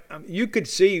A&M. I mean, you could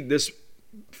see this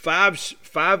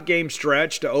five-game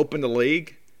stretch to open the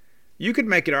league. You could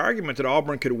make an argument that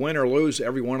Auburn could win or lose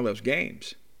every one of those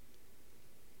games.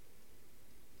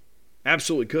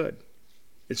 Absolutely could.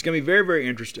 It's going to be very, very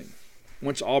interesting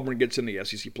once Auburn gets into the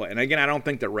SEC play. And again, I don't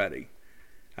think they're ready.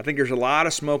 I think there's a lot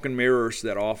of smoke and mirrors to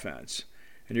that offense.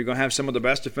 And you're going to have some of the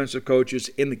best defensive coaches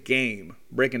in the game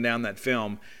breaking down that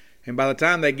film. And by the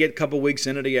time they get a couple weeks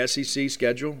into the SEC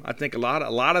schedule, I think a lot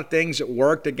of things that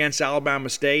worked against Alabama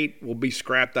State will be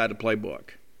scrapped out of the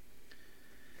playbook.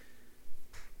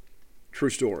 True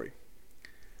story.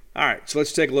 All right, so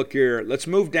let's take a look here. Let's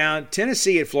move down.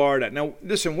 Tennessee at Florida. Now,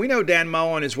 listen, we know Dan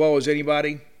Mullen as well as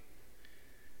anybody.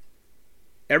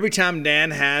 Every time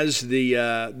Dan has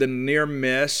the near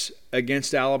miss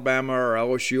against Alabama or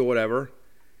LSU or whatever,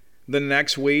 the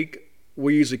next week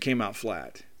we usually came out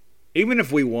flat. Even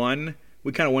if we won,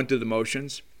 we kind of went through the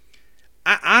motions.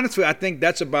 Honestly, I think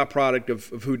that's a byproduct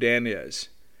of who Dan is.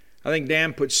 I think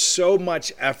Dan put so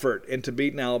much effort into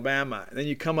beating Alabama, and then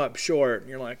you come up short, and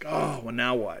you're like, oh, well,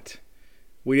 now what?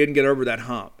 We didn't get over that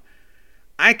hump.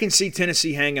 I can see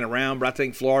Tennessee hanging around, but I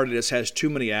think Florida just has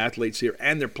too many athletes here,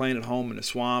 and they're playing at home in the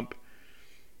swamp.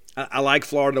 I like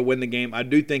Florida to win the game. I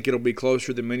do think it'll be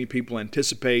closer than many people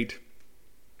anticipate.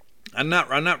 I'm not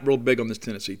real big on this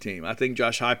Tennessee team. I think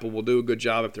Josh Heupel will do a good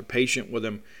job if they're patient with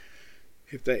him,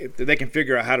 if they can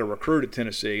figure out how to recruit at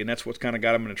Tennessee, and that's what's kind of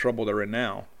got them in the trouble they're in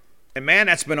now. And, man,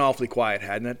 that's been awfully quiet,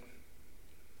 hadn't it?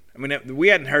 I mean, we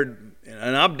hadn't heard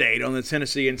an update on the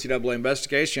Tennessee NCAA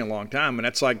investigation in a long time, and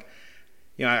that's like,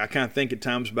 I kind of think at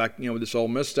times back, with this Ole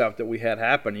Miss stuff that we had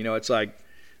happen, it's like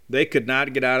they could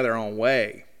not get out of their own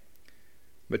way.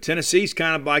 But Tennessee's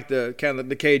kind of like the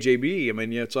KJB. I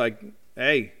mean, it's like,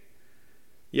 hey,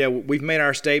 yeah, we've made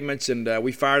our statements and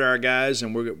we fired our guys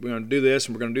and we're going to do this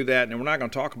and we're going to do that and we're not going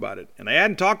to talk about it. And they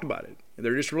hadn't talked about it.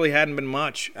 There just really hadn't been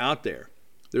much out there.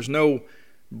 There's no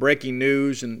breaking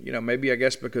news and, maybe I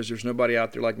guess because there's nobody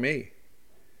out there like me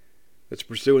that's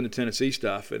pursuing the Tennessee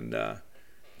stuff and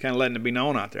kind of letting it be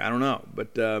known out there. I don't know.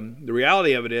 But the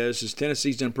reality of it is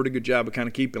Tennessee's done a pretty good job of kind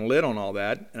of keeping a lid on all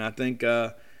that. And I think,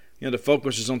 the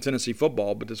focus is on Tennessee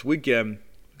football. But this weekend,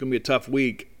 it's going to be a tough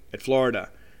week at Florida.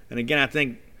 And again, I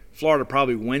think Florida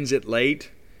probably wins it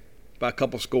late. by a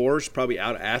couple scores, probably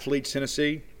out athletes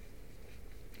Tennessee.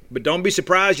 But don't be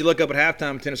surprised you look up at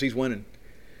halftime, Tennessee's winning.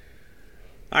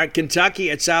 All right, Kentucky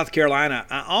at South Carolina.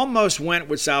 I almost went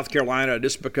with South Carolina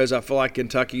just because I feel like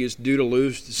Kentucky is due to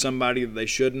lose to somebody that they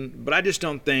shouldn't. But I just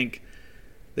don't think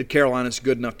that Carolina's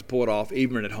good enough to pull it off,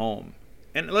 even at home.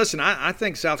 And listen, I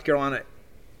think South Carolina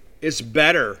is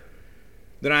better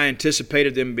than I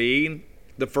anticipated them being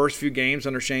the first few games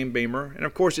under Shane Beamer. And,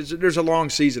 of course, there's a long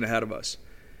season ahead of us.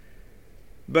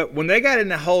 But when they got in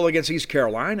the hole against East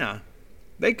Carolina,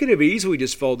 they could have easily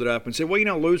just folded up and said, well,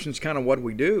 losing's kind of what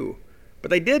we do.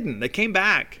 But they didn't. They came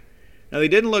back. Now, they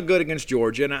didn't look good against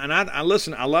Georgia. And I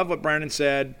listen, I love what Brandon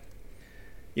said.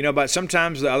 But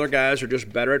sometimes the other guys are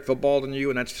just better at football than you,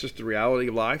 and that's just the reality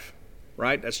of life,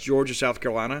 right? That's Georgia, South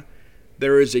Carolina.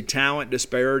 There is a talent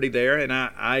disparity there, and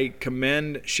I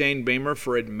commend Shane Beamer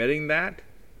for admitting that.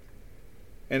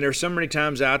 And there's so many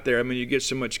times out there, you get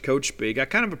so much coach speak. I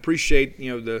kind of appreciate,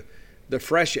 the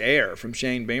fresh air from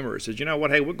Shane Beamer. He says, you know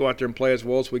what, hey, we'll go out there and play as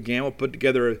well as we can. We'll put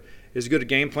together as good a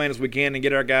game plan as we can and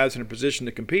get our guys in a position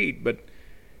to compete. But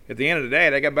at the end of the day,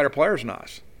 they got better players than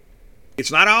us.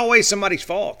 It's not always somebody's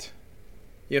fault.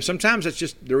 Sometimes it's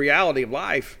just the reality of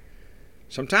life.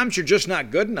 Sometimes you're just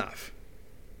not good enough.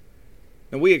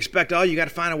 And we expect, you got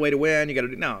to find a way to win. You got to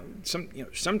do no.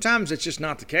 Sometimes it's just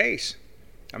not the case.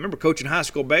 I remember coaching high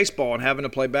school baseball and having to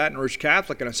play Baton Rouge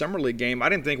Catholic in a summer league game. I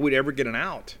didn't think we'd ever get an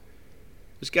out.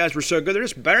 These guys were so good; they're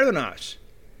just better than us.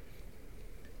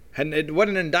 And it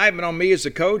wasn't an indictment on me as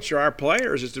a coach or our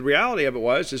players. It's the reality of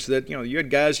it is that you had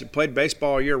guys that played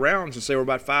baseball year round since they were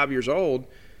about 5 years old,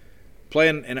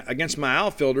 playing against my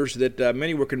outfielders that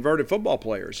many were converted football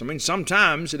players.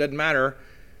 Sometimes it doesn't matter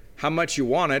how much you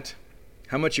want it,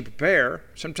 how much you prepare.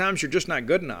 Sometimes you're just not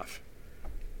good enough.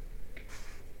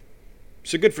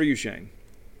 So good for you, Shane.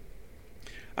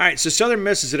 All right, so Southern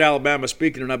Miss is at Alabama,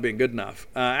 speaking of not being good enough.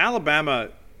 Alabama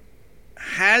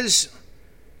has,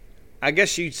 I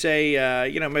guess you'd say,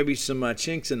 maybe some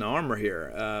chinks in the armor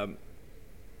here.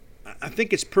 I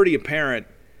think it's pretty apparent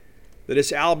that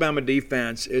this Alabama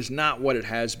defense is not what it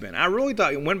has been. I really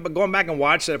thought, going back and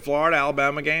watch that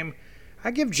Florida-Alabama game, I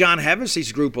give John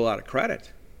Hevesey's group a lot of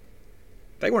credit.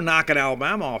 They were knocking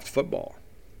Alabama off the football.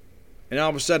 And all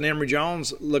of a sudden, Emory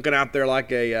Jones looking out there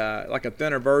like a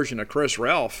thinner version of Chris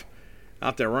Relf,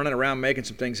 out there running around making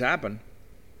some things happen.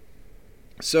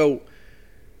 So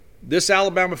this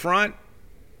Alabama front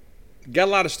got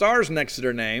a lot of stars next to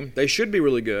their name. They should be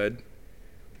really good.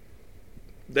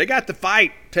 They got the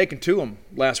fight taken to them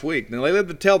last week. Now, they lived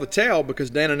to tell the tale because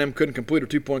Dan and them couldn't complete a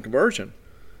two-point conversion.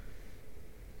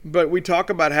 But we talk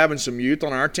about having some youth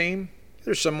on our team.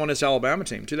 There's some on this Alabama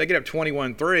team, too. They get up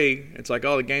 21-3. It's like,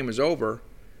 the game is over.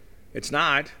 It's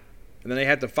not. And then they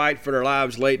had to fight for their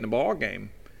lives late in the ball game.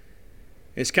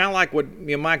 It's kind of like what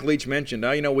Mike Leach mentioned.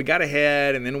 We got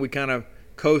ahead, and then we kind of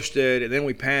coasted, and then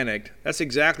we panicked. That's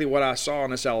exactly what I saw in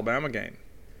this Alabama game.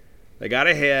 They got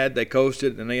ahead, they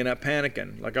coasted, and they ended up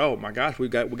panicking. Like, oh, my gosh, we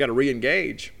got to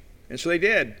re-engage. And so they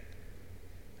did.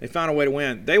 They found a way to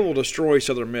win. They will destroy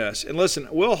Southern Miss. And listen,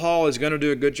 Will Hall is going to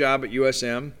do a good job at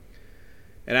USM.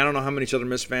 And I don't know how many Southern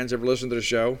Miss fans ever listen to the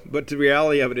show, but the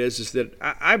reality of it is that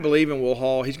I believe in Will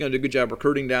Hall. He's going to do a good job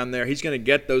recruiting down there. He's going to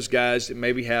get those guys that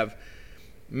maybe have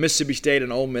Mississippi State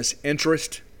and Ole Miss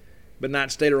interest, but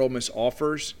not State or Ole Miss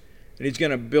offers. And he's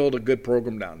going to build a good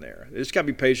program down there. They just got to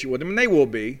be patient with them, and they will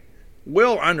be.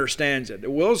 Will understands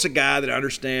it. Will's a guy that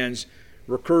understands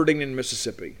recruiting in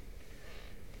Mississippi.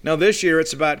 Now, this year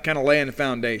it's about kind of laying the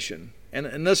foundation.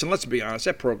 And listen, let's be honest,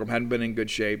 that program hadn't been in good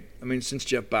shape, since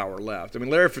Jeff Bauer left.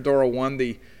 Larry Fedora won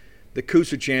the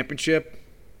Coosa Championship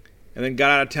and then got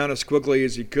out of town as quickly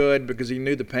as he could because he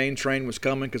knew the pain train was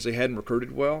coming because they hadn't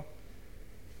recruited well.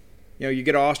 You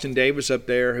get Austin Davis up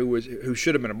there who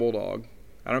should have been a Bulldog.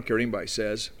 I don't care what anybody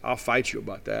says. I'll fight you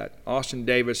about that. Austin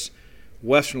Davis,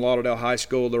 Western Lauderdale High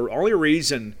School. The only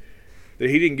reason that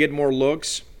he didn't get more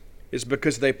looks is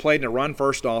because they played in a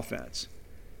run-first offense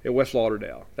at West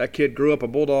Lauderdale. That kid grew up a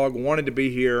Bulldog, wanted to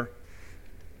be here,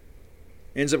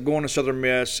 ends up going to Southern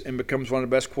Miss, and becomes one of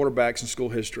the best quarterbacks in school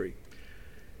history.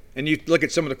 And you look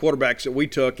at some of the quarterbacks that we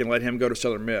took and let him go to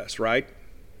Southern Miss, right?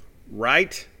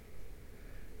 Right?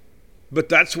 But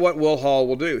that's what Will Hall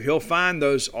will do. He'll find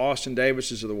those Austin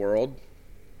Davises of the world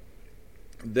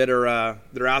that are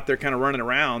out there kind of running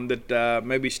around that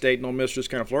maybe State and Ole Miss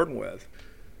just kind of flirting with.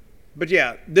 But,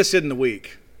 yeah, this isn't the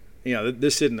week.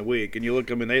 This isn't the week. And you look,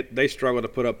 they struggle to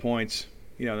put up points,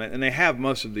 and they have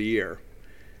most of the year.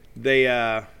 They,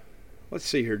 let's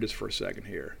see here just for a second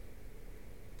here.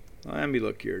 Let me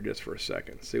look here just for a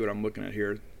second, see what I'm looking at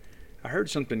here. I heard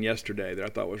something yesterday that I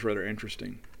thought was rather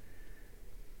interesting.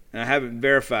 And I haven't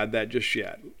verified that just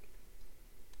yet.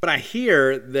 But I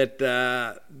hear that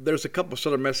there's a couple of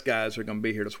Southern Miss guys that are going to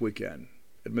be here this weekend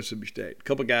at Mississippi State. A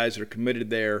couple of guys that are committed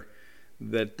there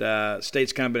that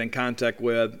State's kind of been in contact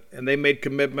with, and they made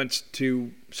commitments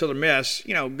to Southern Miss.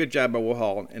 Good job by Will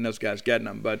Hall and those guys getting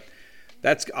them. But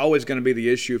that's always going to be the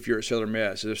issue if you're at Southern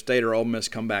Miss. If State or Ole Miss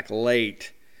come back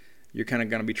late, you're kind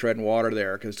of going to be treading water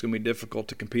there because it's going to be difficult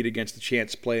to compete against the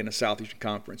chance to play in the Southeastern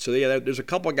Conference. So, yeah, there's a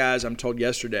couple of guys I'm told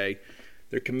yesterday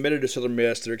they're committed to Southern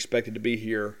Miss. They're expected to be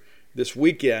here this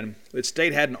weekend. That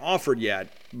State hadn't offered yet,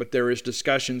 but there is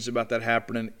discussions about that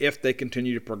happening if they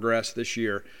continue to progress this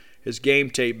year as game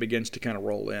tape begins to kind of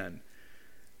roll in.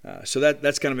 So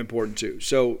that's kind of important too.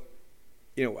 So,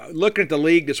 looking at the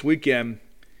league this weekend,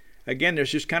 again,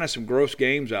 there's just kind of some gross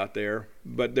games out there,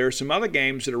 but there are some other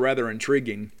games that are rather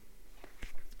intriguing.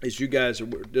 As you guys,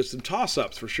 there's some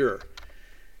toss-ups for sure.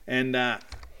 And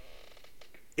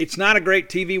it's not a great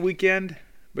TV weekend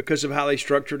because of how they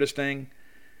structure this thing.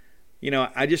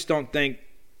 I just don't think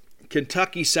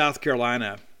Kentucky, South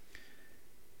Carolina.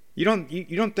 You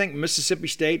don't think Mississippi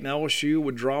State and LSU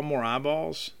would draw more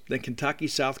eyeballs than Kentucky,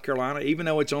 South Carolina, even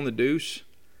though it's on the deuce?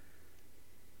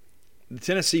 The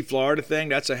Tennessee-Florida thing,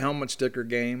 that's a helmet sticker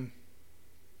game.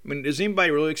 I mean, does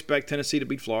anybody really expect Tennessee to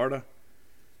beat Florida?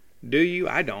 Do you?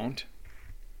 I don't.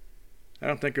 I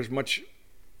don't think there's much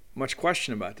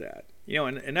question about that.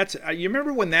 And that's, you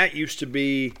remember when that used to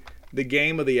be the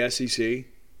game of the SEC,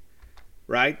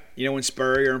 right? When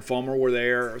Spurrier and Fulmer were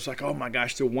there, it was like, oh my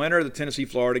gosh, the winner of the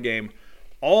Tennessee-Florida game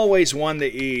always won the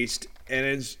East,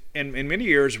 and in many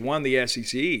years won the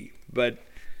SEC. But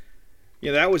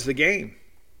that was the game.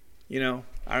 Riedel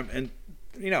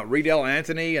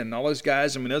Anthony and all those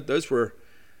guys. I mean, those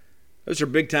are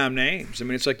big time names. I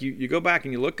mean, it's like you go back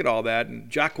and you look at all that, and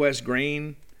Jacquez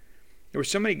Green. There were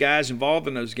so many guys involved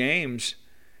in those games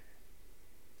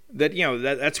that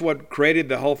that's what created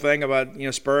the whole thing about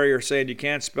Spurrier saying you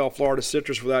can't spell Florida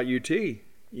citrus without UT.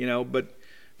 But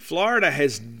Florida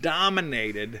has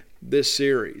dominated this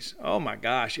series. Oh my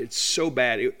gosh, it's so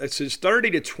bad. It's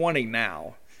 30-20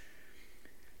 now.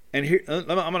 And here I'm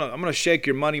gonna shake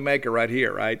your moneymaker right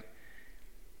here, right?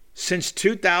 Since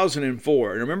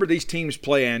 2004, and remember these teams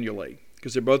play annually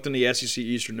because they're both in the SEC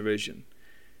Eastern Division.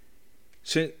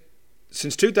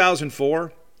 Since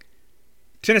 2004,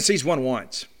 Tennessee's won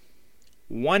once.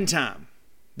 One time.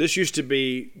 This used to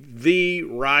be the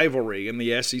rivalry in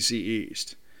the SEC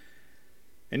East.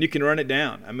 And you can run it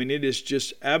down. I mean, it is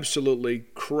just absolutely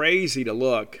crazy to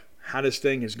look how this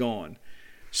thing has gone.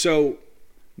 So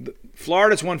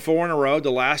Florida's won 4 in a row.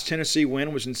 The last Tennessee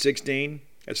win was in 2016.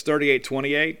 That's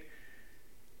 38-28.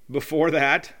 Before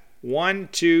that, 1,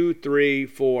 2, 3,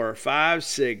 4, 5,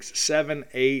 6, 7,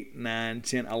 8, 9,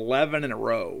 10, 11 in a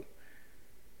row.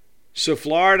 So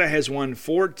Florida has won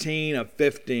 14 of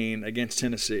 15 against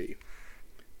Tennessee.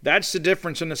 That's the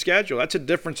difference in the schedule. That's a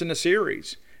difference in the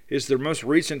series. It's their most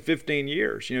recent 15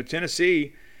 years.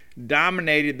 Tennessee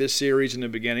dominated this series in the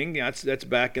beginning. That's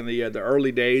back in the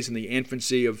early days in the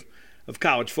infancy of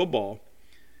college football.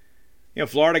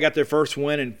 Florida got their first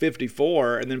win in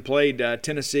 54 and then played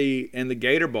Tennessee in the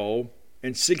Gator Bowl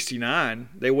in 69.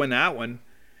 They win that one.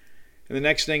 And the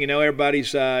next thing you know,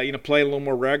 everybody's playing a little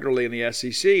more regularly in the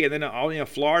SEC. And then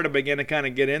Florida began to kind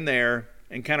of get in there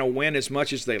and kind of win as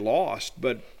much as they lost.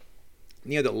 But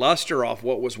the luster off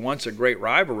what was once a great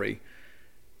rivalry,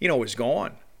 is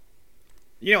gone.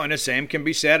 And the same can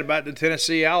be said about the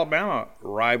Tennessee-Alabama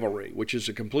rivalry, which is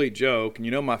a complete joke.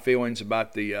 And my feelings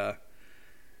about the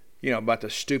about the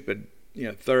stupid,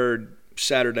 third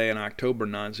Saturday in October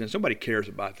nonsense. Nobody cares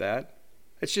about that.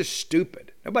 It's just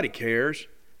stupid. Nobody cares.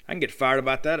 I can get fired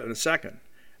about that in a second.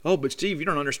 Oh, but Steve, you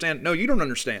don't understand. No, you don't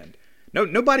understand. No,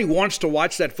 nobody wants to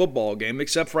watch that football game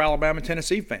except for Alabama and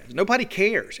Tennessee fans. Nobody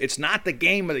cares. It's not the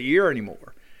game of the year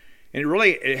anymore. And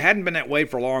it hadn't been that way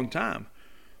for a long time.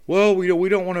 Well, we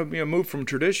don't want to move from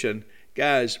tradition.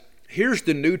 Guys, here's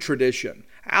the new tradition.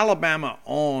 Alabama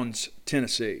owns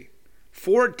Tennessee.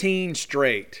 14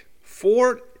 straight.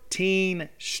 14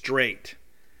 straight.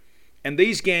 And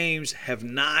these games have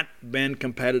not been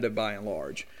competitive by and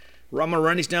large. I'm going to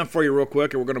run these down for you real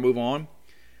quick, and we're going to move on.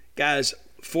 Guys,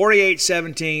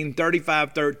 48-17,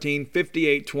 35-13,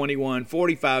 58-21,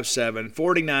 45-7,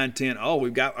 49-10. Oh,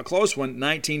 we've got a close one,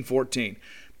 19-14.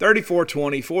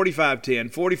 34-20,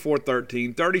 45-10,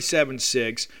 44-13,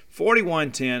 37-6,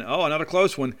 41-10. Oh, another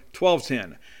close one,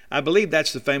 12-10. I believe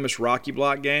that's the famous Rocky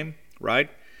Block game, right?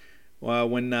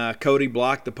 When Cody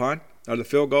blocked the punt or the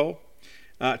field goal.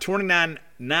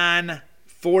 29-9,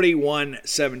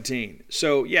 41-17.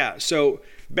 So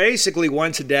basically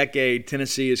once a decade,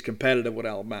 Tennessee is competitive with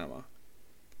Alabama.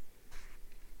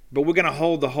 but we're going to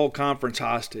hold the whole conference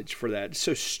hostage for that. It's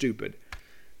so stupid.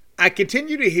 I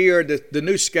continue to hear that the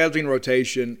new scheduling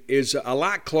rotation is a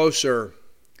lot closer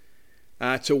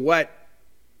to what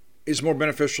is more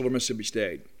beneficial to Mississippi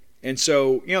State. And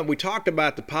so, we talked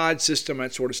about the pod system,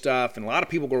 that sort of stuff, and a lot of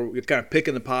people are kind of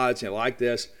picking the pods, like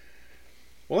this.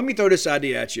 Well, let me throw this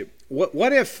idea at you.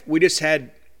 What if we just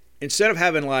had, instead of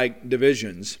having like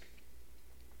divisions,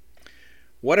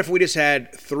 what if we just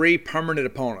had 3 permanent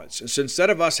opponents? And so instead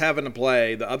of us having to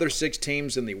play the other 6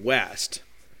 teams in the West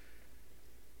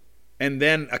and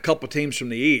then a couple teams from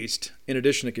the East, in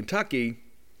addition to Kentucky,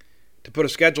 to put a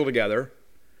schedule together,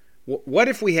 what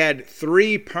if we had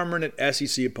 3 permanent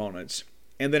SEC opponents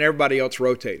and then everybody else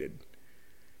rotated?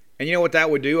 And you know what that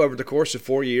would do over the course of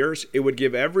 4 years? It would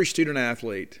give every student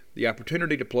athlete the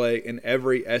opportunity to play in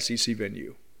every SEC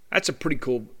venue. That's a pretty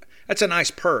cool, that's a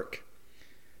nice perk.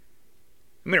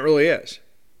 I mean, it really is.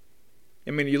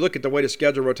 I mean, you look at the way the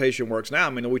schedule rotation works now. I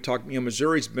mean, we talk,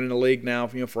 Missouri's been in the league now,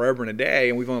 forever and a day,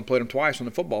 and we've only played them twice on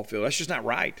the football field. That's just not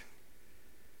right.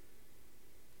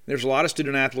 There's a lot of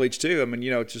student athletes too. I mean,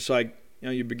 it's just like,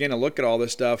 you begin to look at all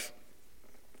this stuff.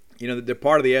 They're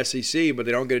part of the SEC, but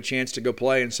they don't get a chance to go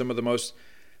play in some of the most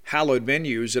hallowed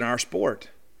venues in our sport.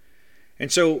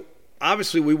 And so,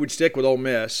 obviously, we would stick with Ole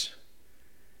Miss,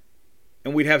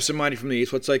 and we'd have somebody from the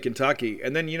East, let's say Kentucky.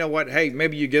 And then, you know what? Hey,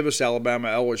 maybe you give us Alabama,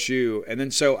 LSU. And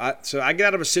then so I get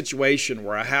out of a situation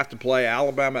where I have to play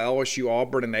Alabama, LSU,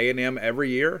 Auburn, and A&M every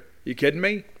year. You kidding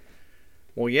me?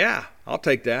 Well, yeah, I'll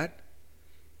take that.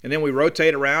 And then we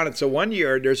rotate around. And so one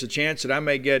year there's a chance that I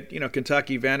may get,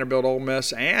 Kentucky, Vanderbilt, Ole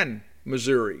Miss, and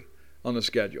Missouri on the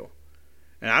schedule.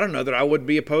 And I don't know that I would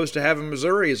be opposed to having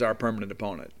Missouri as our permanent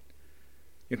opponent.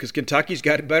 Because Kentucky's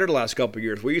got it better the last couple of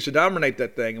years. We used to dominate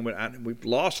that thing, and we've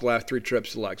lost the last 3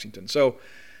 trips to Lexington. So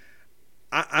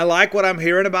I like what I'm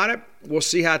hearing about it. We'll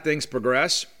see how things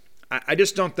progress. I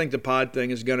just don't think the pod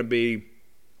thing is going to be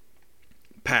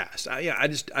passed.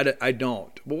 I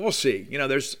don't. But we'll see.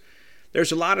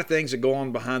 There's a lot of things that go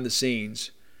on behind the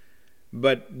scenes.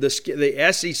 But the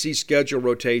SEC schedule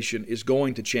rotation is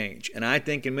going to change. And I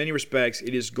think in many respects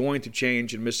it is going to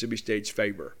change in Mississippi State's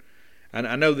favor. And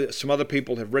I know that some other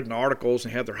people have written articles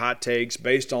and have their hot takes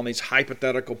based on these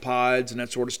hypothetical pods and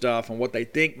that sort of stuff and what they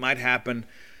think might happen.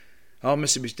 Oh,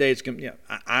 Mississippi State's going to,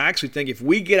 I actually think if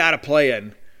we get out of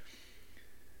playing,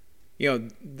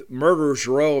 the murderer's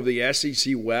row of the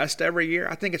SEC West every year,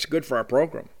 I think it's good for our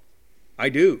program. I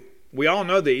do. We all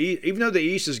know even though the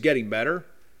East is getting better,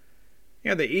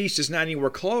 the East is not anywhere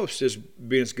close as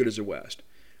being as good as the West.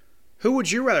 Who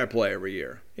would you rather play every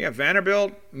year?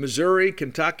 Vanderbilt, Missouri,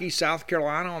 Kentucky, South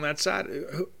Carolina on that side.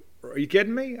 Are you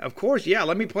kidding me? Of course, yeah,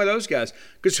 let me play those guys.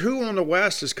 Because who on the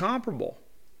West is comparable?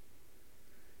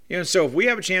 So if we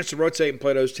have a chance to rotate and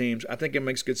play those teams, I think it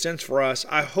makes good sense for us.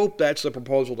 I hope that's the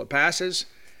proposal that passes.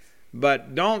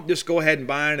 But don't just go ahead and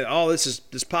buy it. Oh, this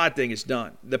pod thing is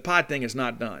done. The pod thing is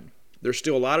not done. There's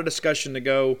still a lot of discussion to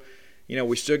go.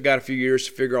 We still got a few years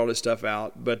to figure all this stuff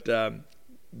out. But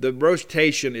the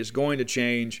rotation is going to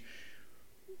change.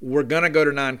 We're going to go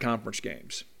to non-conference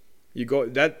games.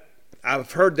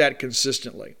 I've heard that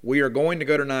consistently. We are going to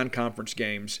go to non-conference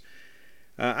games.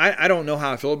 I don't know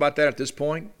how I feel about that at this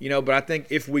point, but I think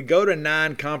if we go to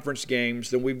non-conference games,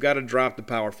 then we've got to drop the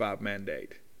Power 5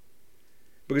 mandate.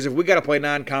 Because if we got to play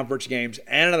non-conference games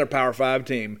and another Power 5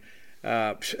 team,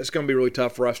 it's going to be really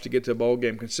tough for us to get to a bowl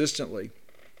game consistently.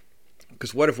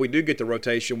 Because what if we do get the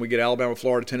rotation, we get Alabama,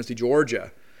 Florida, Tennessee,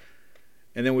 Georgia,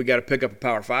 and then we got to pick up a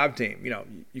Power 5 team.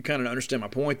 You kind of understand my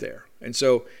point there. And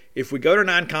so if we go to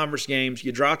non-conference games,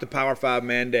 you drop the Power 5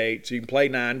 mandate so you can play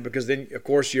 9 because then, of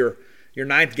course, your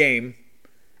 9th game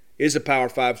is a Power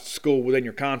 5 school within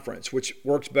your conference, which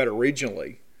works better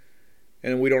regionally.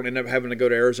 And we don't end up having to go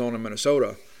to Arizona and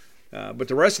Minnesota. But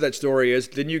the rest of that story is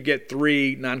then you get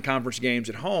 3 non-conference games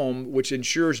at home, which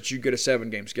ensures that you get a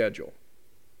 7-game schedule.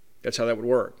 That's how that would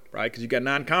work, right? Because you got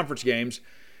non-conference games.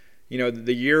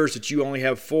 The years that you only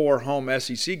have 4 home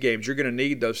SEC games, you're going to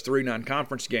need those 3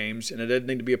 non-conference games, and it doesn't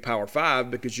need to be a Power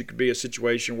 5 because you could be a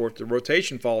situation where if the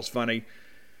rotation falls funny,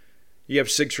 you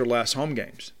have 6 or less home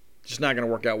games. It's just not going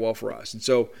to work out well for us. And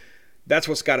so that's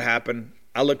what's got to happen.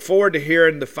 I look forward to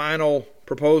hearing the final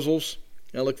proposals.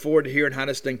 I look forward to hearing how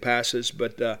this thing passes,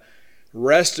 but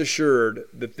rest assured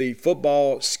that the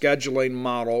football scheduling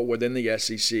model within the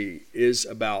SEC is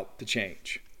about to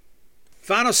change.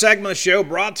 Final segment of the show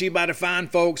brought to you by the fine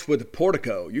folks with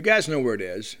Portico. You guys know where it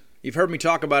is. You've heard me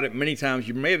talk about it many times.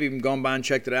 You may have even gone by and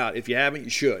checked it out. If you haven't, you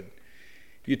should.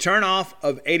 You turn off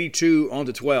of 82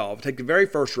 onto 12, take the very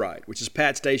first right, which is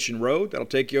Pat Station Road. That'll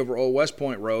take you over Old West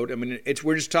Point Road. I mean,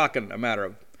 we're just talking a matter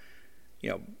of,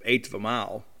 1/8 of a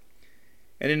mile.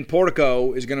 And then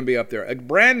Portico is going to be up there. A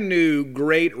brand new,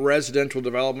 great residential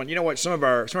development. You know what? Some of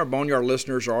our Boneyard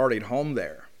listeners are already at home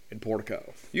there in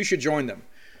Portico. You should join them.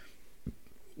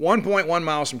 1.1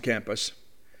 miles from campus.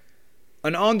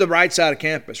 And on the right side of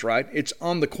campus, right? It's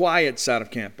on the quiet side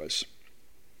of campus.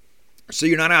 So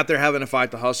you're not out there having to fight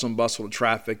the hustle and bustle of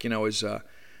traffic, it's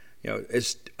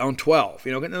on 12.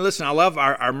 And listen, I love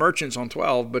our merchants on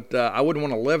 12, but I wouldn't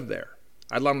want to live there.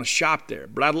 I'd love to shop there,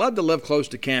 but I'd love to live close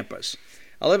to campus.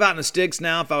 I live out in the sticks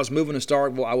now. If I was moving to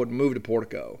Starkville, I would move to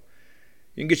Portico.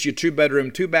 You can get you a 2-bedroom,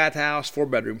 2-bath house,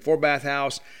 4-bedroom, 4-bath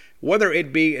house. Whether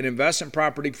it be an investment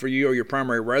property for you or your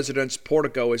primary residence,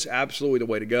 Portico is absolutely the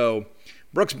way to go.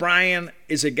 Brooks Bryan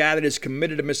is a guy that is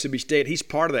committed to Mississippi State. He's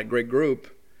part of that great group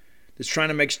that's trying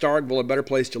to make Starkville a better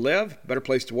place to live, better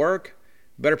place to work,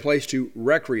 better place to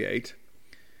recreate.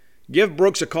 Give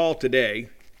Brooks a call today.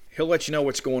 He'll let you know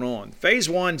what's going on. Phase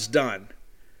 1's done.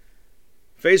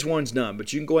 Phase 1's done,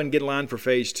 but you can go ahead and get in line for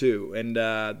Phase 2. And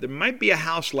there might be a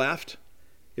house left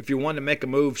if you want to make a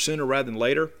move sooner rather than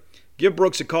later. Give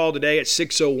Brooks a call today at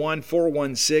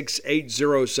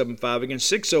 601-416-8075. Again,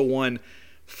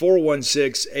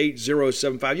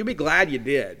 601-416-8075. You'll be glad you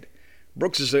did.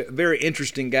 Brooks is a very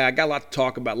interesting guy. Got a lot to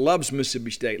talk about. Loves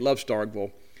Mississippi State. Loves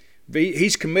Starkville.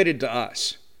 He's committed to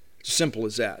us. It's as simple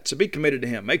as that. So be committed to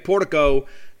him. Make Portico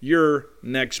your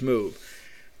next move.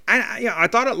 I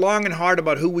thought it long and hard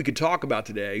about who we could talk about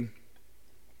today,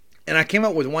 and I came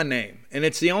up with one name, and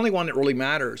it's the only one that really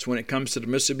matters when it comes to the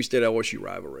Mississippi State-LSU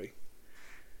rivalry.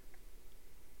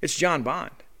 It's John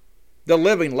Bond, the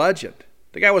living legend.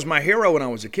 The guy was my hero when I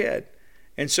was a kid.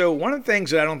 And so one of the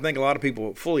things that I don't think a lot of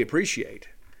people fully appreciate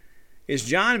is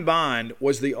John Bond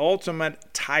was the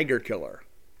ultimate tiger killer.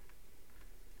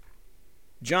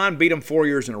 John beat him 4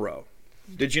 years in a row.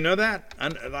 Did you know that?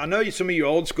 I know some of you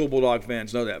old school Bulldog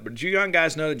fans know that, but did you young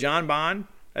guys know that John Bond,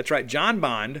 that's right, John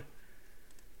Bond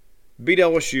beat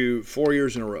LSU 4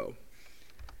 years in a row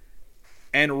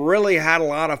and really had a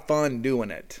lot of fun doing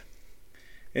it.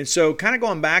 And so kind of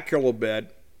going back here a little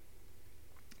bit,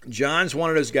 John's one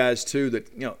of those guys too that,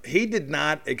 he did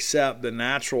not accept the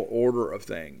natural order of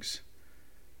things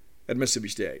at Mississippi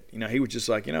State. He was just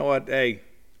like, you know what, hey,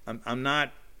 I'm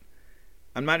not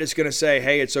just going to say,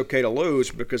 hey, it's okay to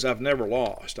lose because I've never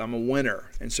lost. I'm a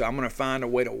winner, and so I'm going to find a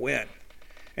way to win.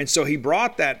 And so he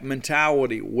brought that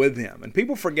mentality with him. And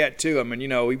people forget, too,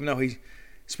 even though he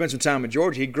spent some time in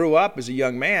Georgia, he grew up as a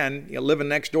young man living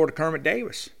next door to Kermit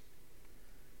Davis.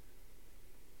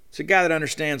 It's a guy that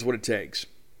understands what it takes.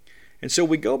 And so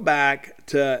we go back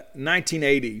to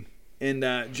 1980,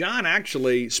 and John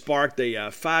actually sparked a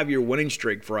 5-year winning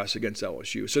streak for us against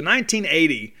LSU. So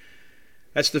 1980,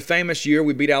 that's the famous year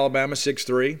we beat Alabama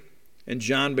 6-3, and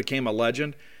John became a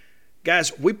legend.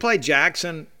 Guys, we played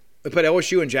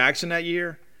LSU in Jackson that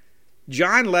year.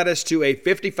 John led us to a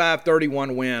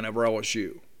 55-31 win over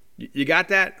LSU. You got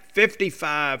that?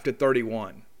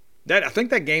 55-31. I think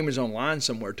that game is online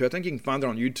somewhere, too. I think you can find it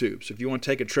on YouTube. So if you want to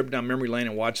take a trip down memory lane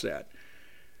and watch that.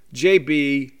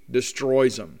 JB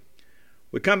destroys them.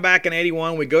 We come back in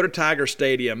 81. We go to Tiger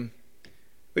Stadium.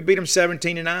 We beat them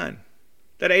 17-9.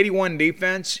 That 81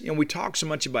 defense, we talk so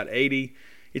much about 80.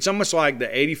 It's almost like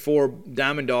the 84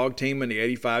 Diamond Dog team and the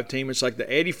 85 team. It's like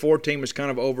the 84 team is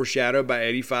kind of overshadowed by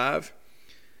 85.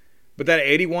 But that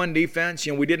 81 defense,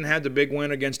 we didn't have the big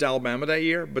win against Alabama that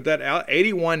year, but that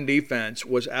 81 defense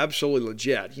was absolutely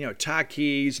legit. Ty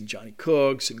Keys and Johnny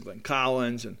Cooks and Glenn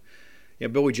Collins and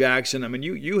Billy Jackson.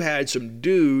 You had some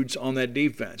dudes on that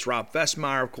defense. Rob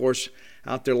Fessmeyer, of course,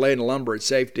 out there laying the lumber at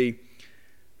safety.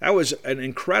 That was an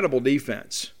incredible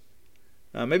defense.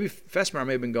 Maybe Fessmeyer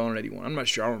may have been gone in 81. I'm not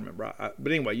sure. I don't remember.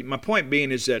 But anyway, my point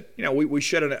being is that, we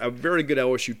shut a very good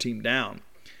LSU team down.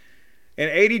 In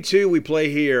 82, we play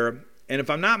here. And if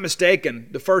I'm not mistaken,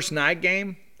 the first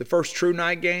true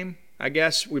night game, I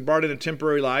guess, we brought in a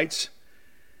temporary lights.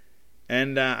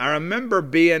 And I remember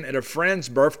being at a friend's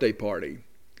birthday party.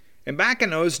 And back in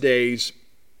those days,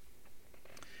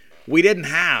 we didn't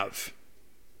have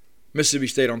Mississippi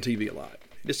State on TV a lot.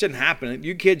 It just didn't happen.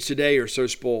 You kids today are so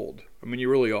spoiled. You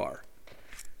really are.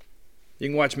 You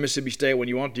can watch Mississippi State when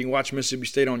you want to. You can watch Mississippi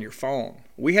State on your phone.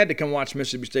 We had to come watch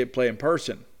Mississippi State play in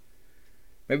person.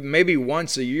 Maybe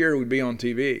once a year we'd be on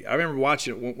TV. I remember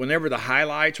watching it whenever the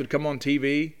highlights would come on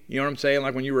TV. You know what I'm saying?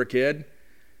 Like when you were a kid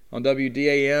on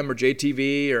WDAM or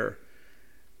JTV or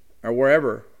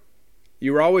wherever.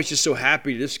 You were always just so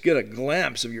happy to just get a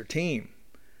glimpse of your team.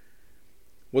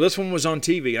 Well, this one was on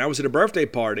TV, and I was at a birthday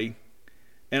party,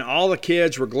 and all the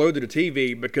kids were glued to the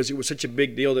TV because it was such a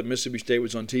big deal that Mississippi State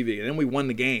was on TV. And then we won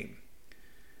the game.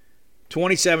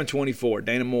 27-24,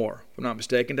 Dana Moore, if I'm not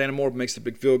mistaken. Dana Moore makes the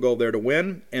big field goal there to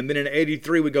win. And then in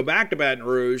 83, we go back to Baton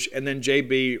Rouge, and then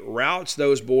JB routs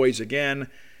those boys again,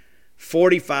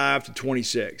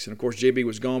 45-26. And, of course, JB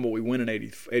was gone, but we win in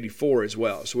 84 as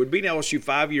well. So we'd beaten LSU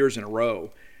 5 years in a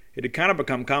row. It had kind of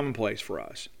become commonplace for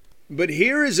us. But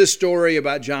here is a story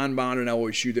about John Bond and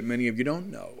LSU that many of you don't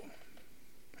know.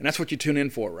 And that's what you tune in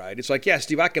for, right? It's like, yeah,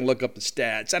 Steve, I can look up the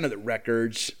stats. I know the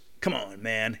records. Come on,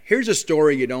 man. Here's a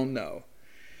story you don't know.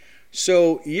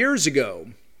 So years ago,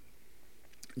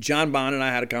 John Bond and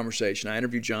I had a conversation. I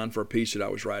interviewed John for a piece that I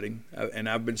was writing, and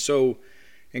I've been so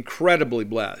incredibly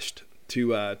blessed to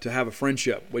have a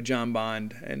friendship with John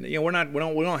Bond. And we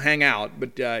don't hang out,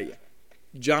 but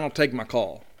John will take my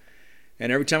call.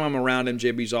 And every time I'm around him,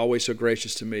 JB's always so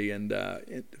gracious to me. And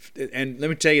let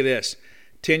me tell you this: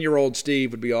 10-year-old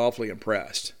Steve would be awfully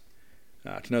impressed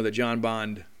to know that John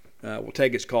Bond will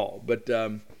take his call. But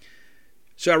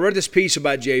so I read this piece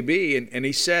about JB, and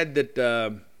he said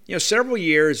that several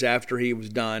years after he was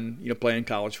done playing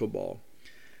college football,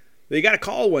 that he got a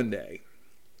call one day,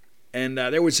 and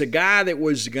there was a guy that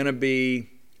was going to be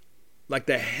like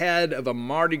the head of a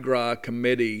Mardi Gras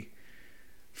committee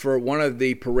for one of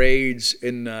the parades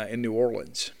in New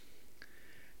Orleans.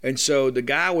 And so the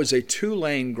guy was a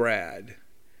Tulane grad,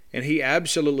 and he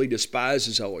absolutely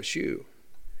despises LSU.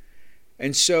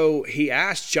 And so he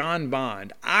asked John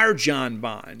Bond, our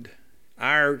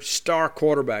star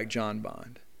quarterback John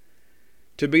Bond,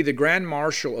 to be the grand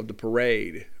marshal of the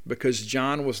parade because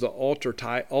John was the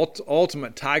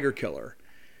ultimate tiger killer.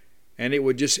 And it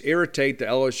would just irritate the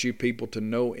LSU people to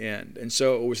no end. And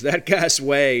so it was that guy's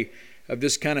way of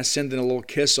just kind of sending a little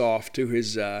kiss off to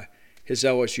his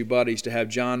LSU buddies to have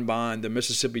John Bond, the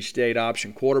Mississippi State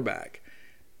option quarterback,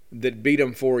 that beat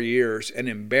him 4 years and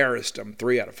embarrassed him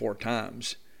 3 out of 4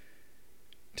 times,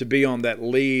 to be on that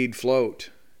lead float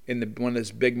in one of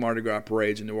those big Mardi Gras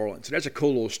parades in New Orleans. So that's a cool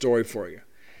little story for you.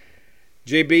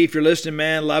 JB, if you're listening,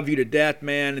 man, love you to death,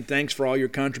 man, and thanks for all your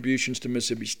contributions to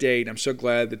Mississippi State. I'm so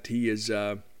glad that he is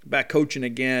back coaching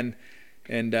again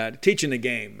and teaching the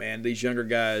game, man, these younger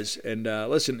guys. And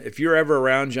listen, if you're ever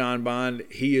around John Bond,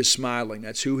 he is smiling.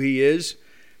 That's who he is.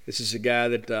 This is a guy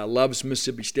that loves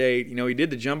Mississippi State. He did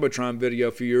the Jumbotron video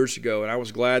a few years ago, and I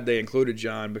was glad they included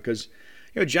John because,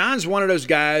 John's one of those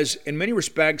guys, in many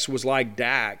respects, was like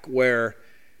Dak, where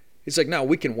it's like, no,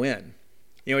 we can win.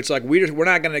 It's like we're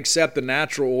not going to accept the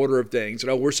natural order of things.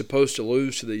 We're supposed to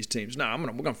lose to these teams. No, we're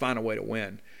going to find a way to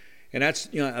win. And that's,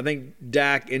 I think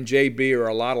Dak and JB are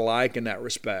a lot alike in that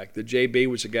respect. The JB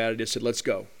was a guy that just said, let's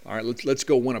go. All right, let's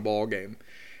go win a ball game.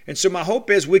 And so my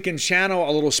hope is we can channel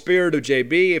a little spirit of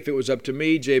JB. If it was up to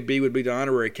me, JB would be the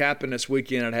honorary captain this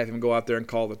weekend. I'd have him go out there and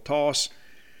call the toss.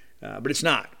 But it's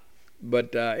not.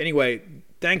 But anyway,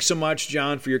 thanks so much,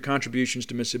 John, for your contributions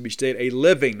to Mississippi State. A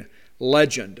living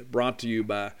legend brought to you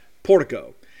by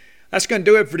Portico. That's going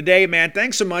to do it for today, man.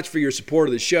 Thanks so much for your support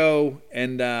of the show.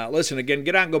 And listen, again,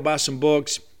 get out and go buy some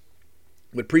books.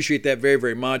 Would appreciate that very,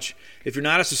 very much. If you're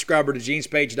not a subscriber to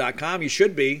genespage.com, you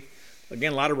should be.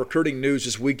 Again, a lot of recruiting news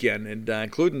this weekend, and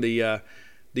including the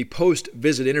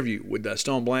post-visit interview with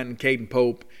Stone Blanton, Caden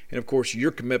Pope, and, of course,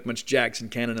 your commitments, Jackson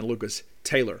Cannon and Lucas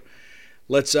Taylor.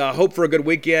 Let's hope for a good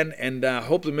weekend, and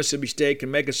hope that Mississippi State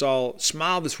can make us all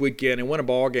smile this weekend and win a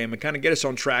ball game and kind of get us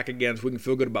on track again so we can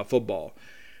feel good about football.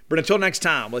 But until next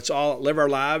time, let's all live our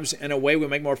lives in a way we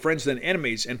make more friends than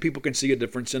enemies, and people can see a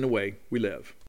difference in the way we live.